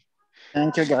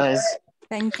 Thank you, guys.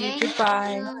 Thank you. Thank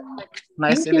Goodbye. you.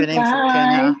 Nice Thank you. evening from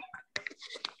Kenya. Bye.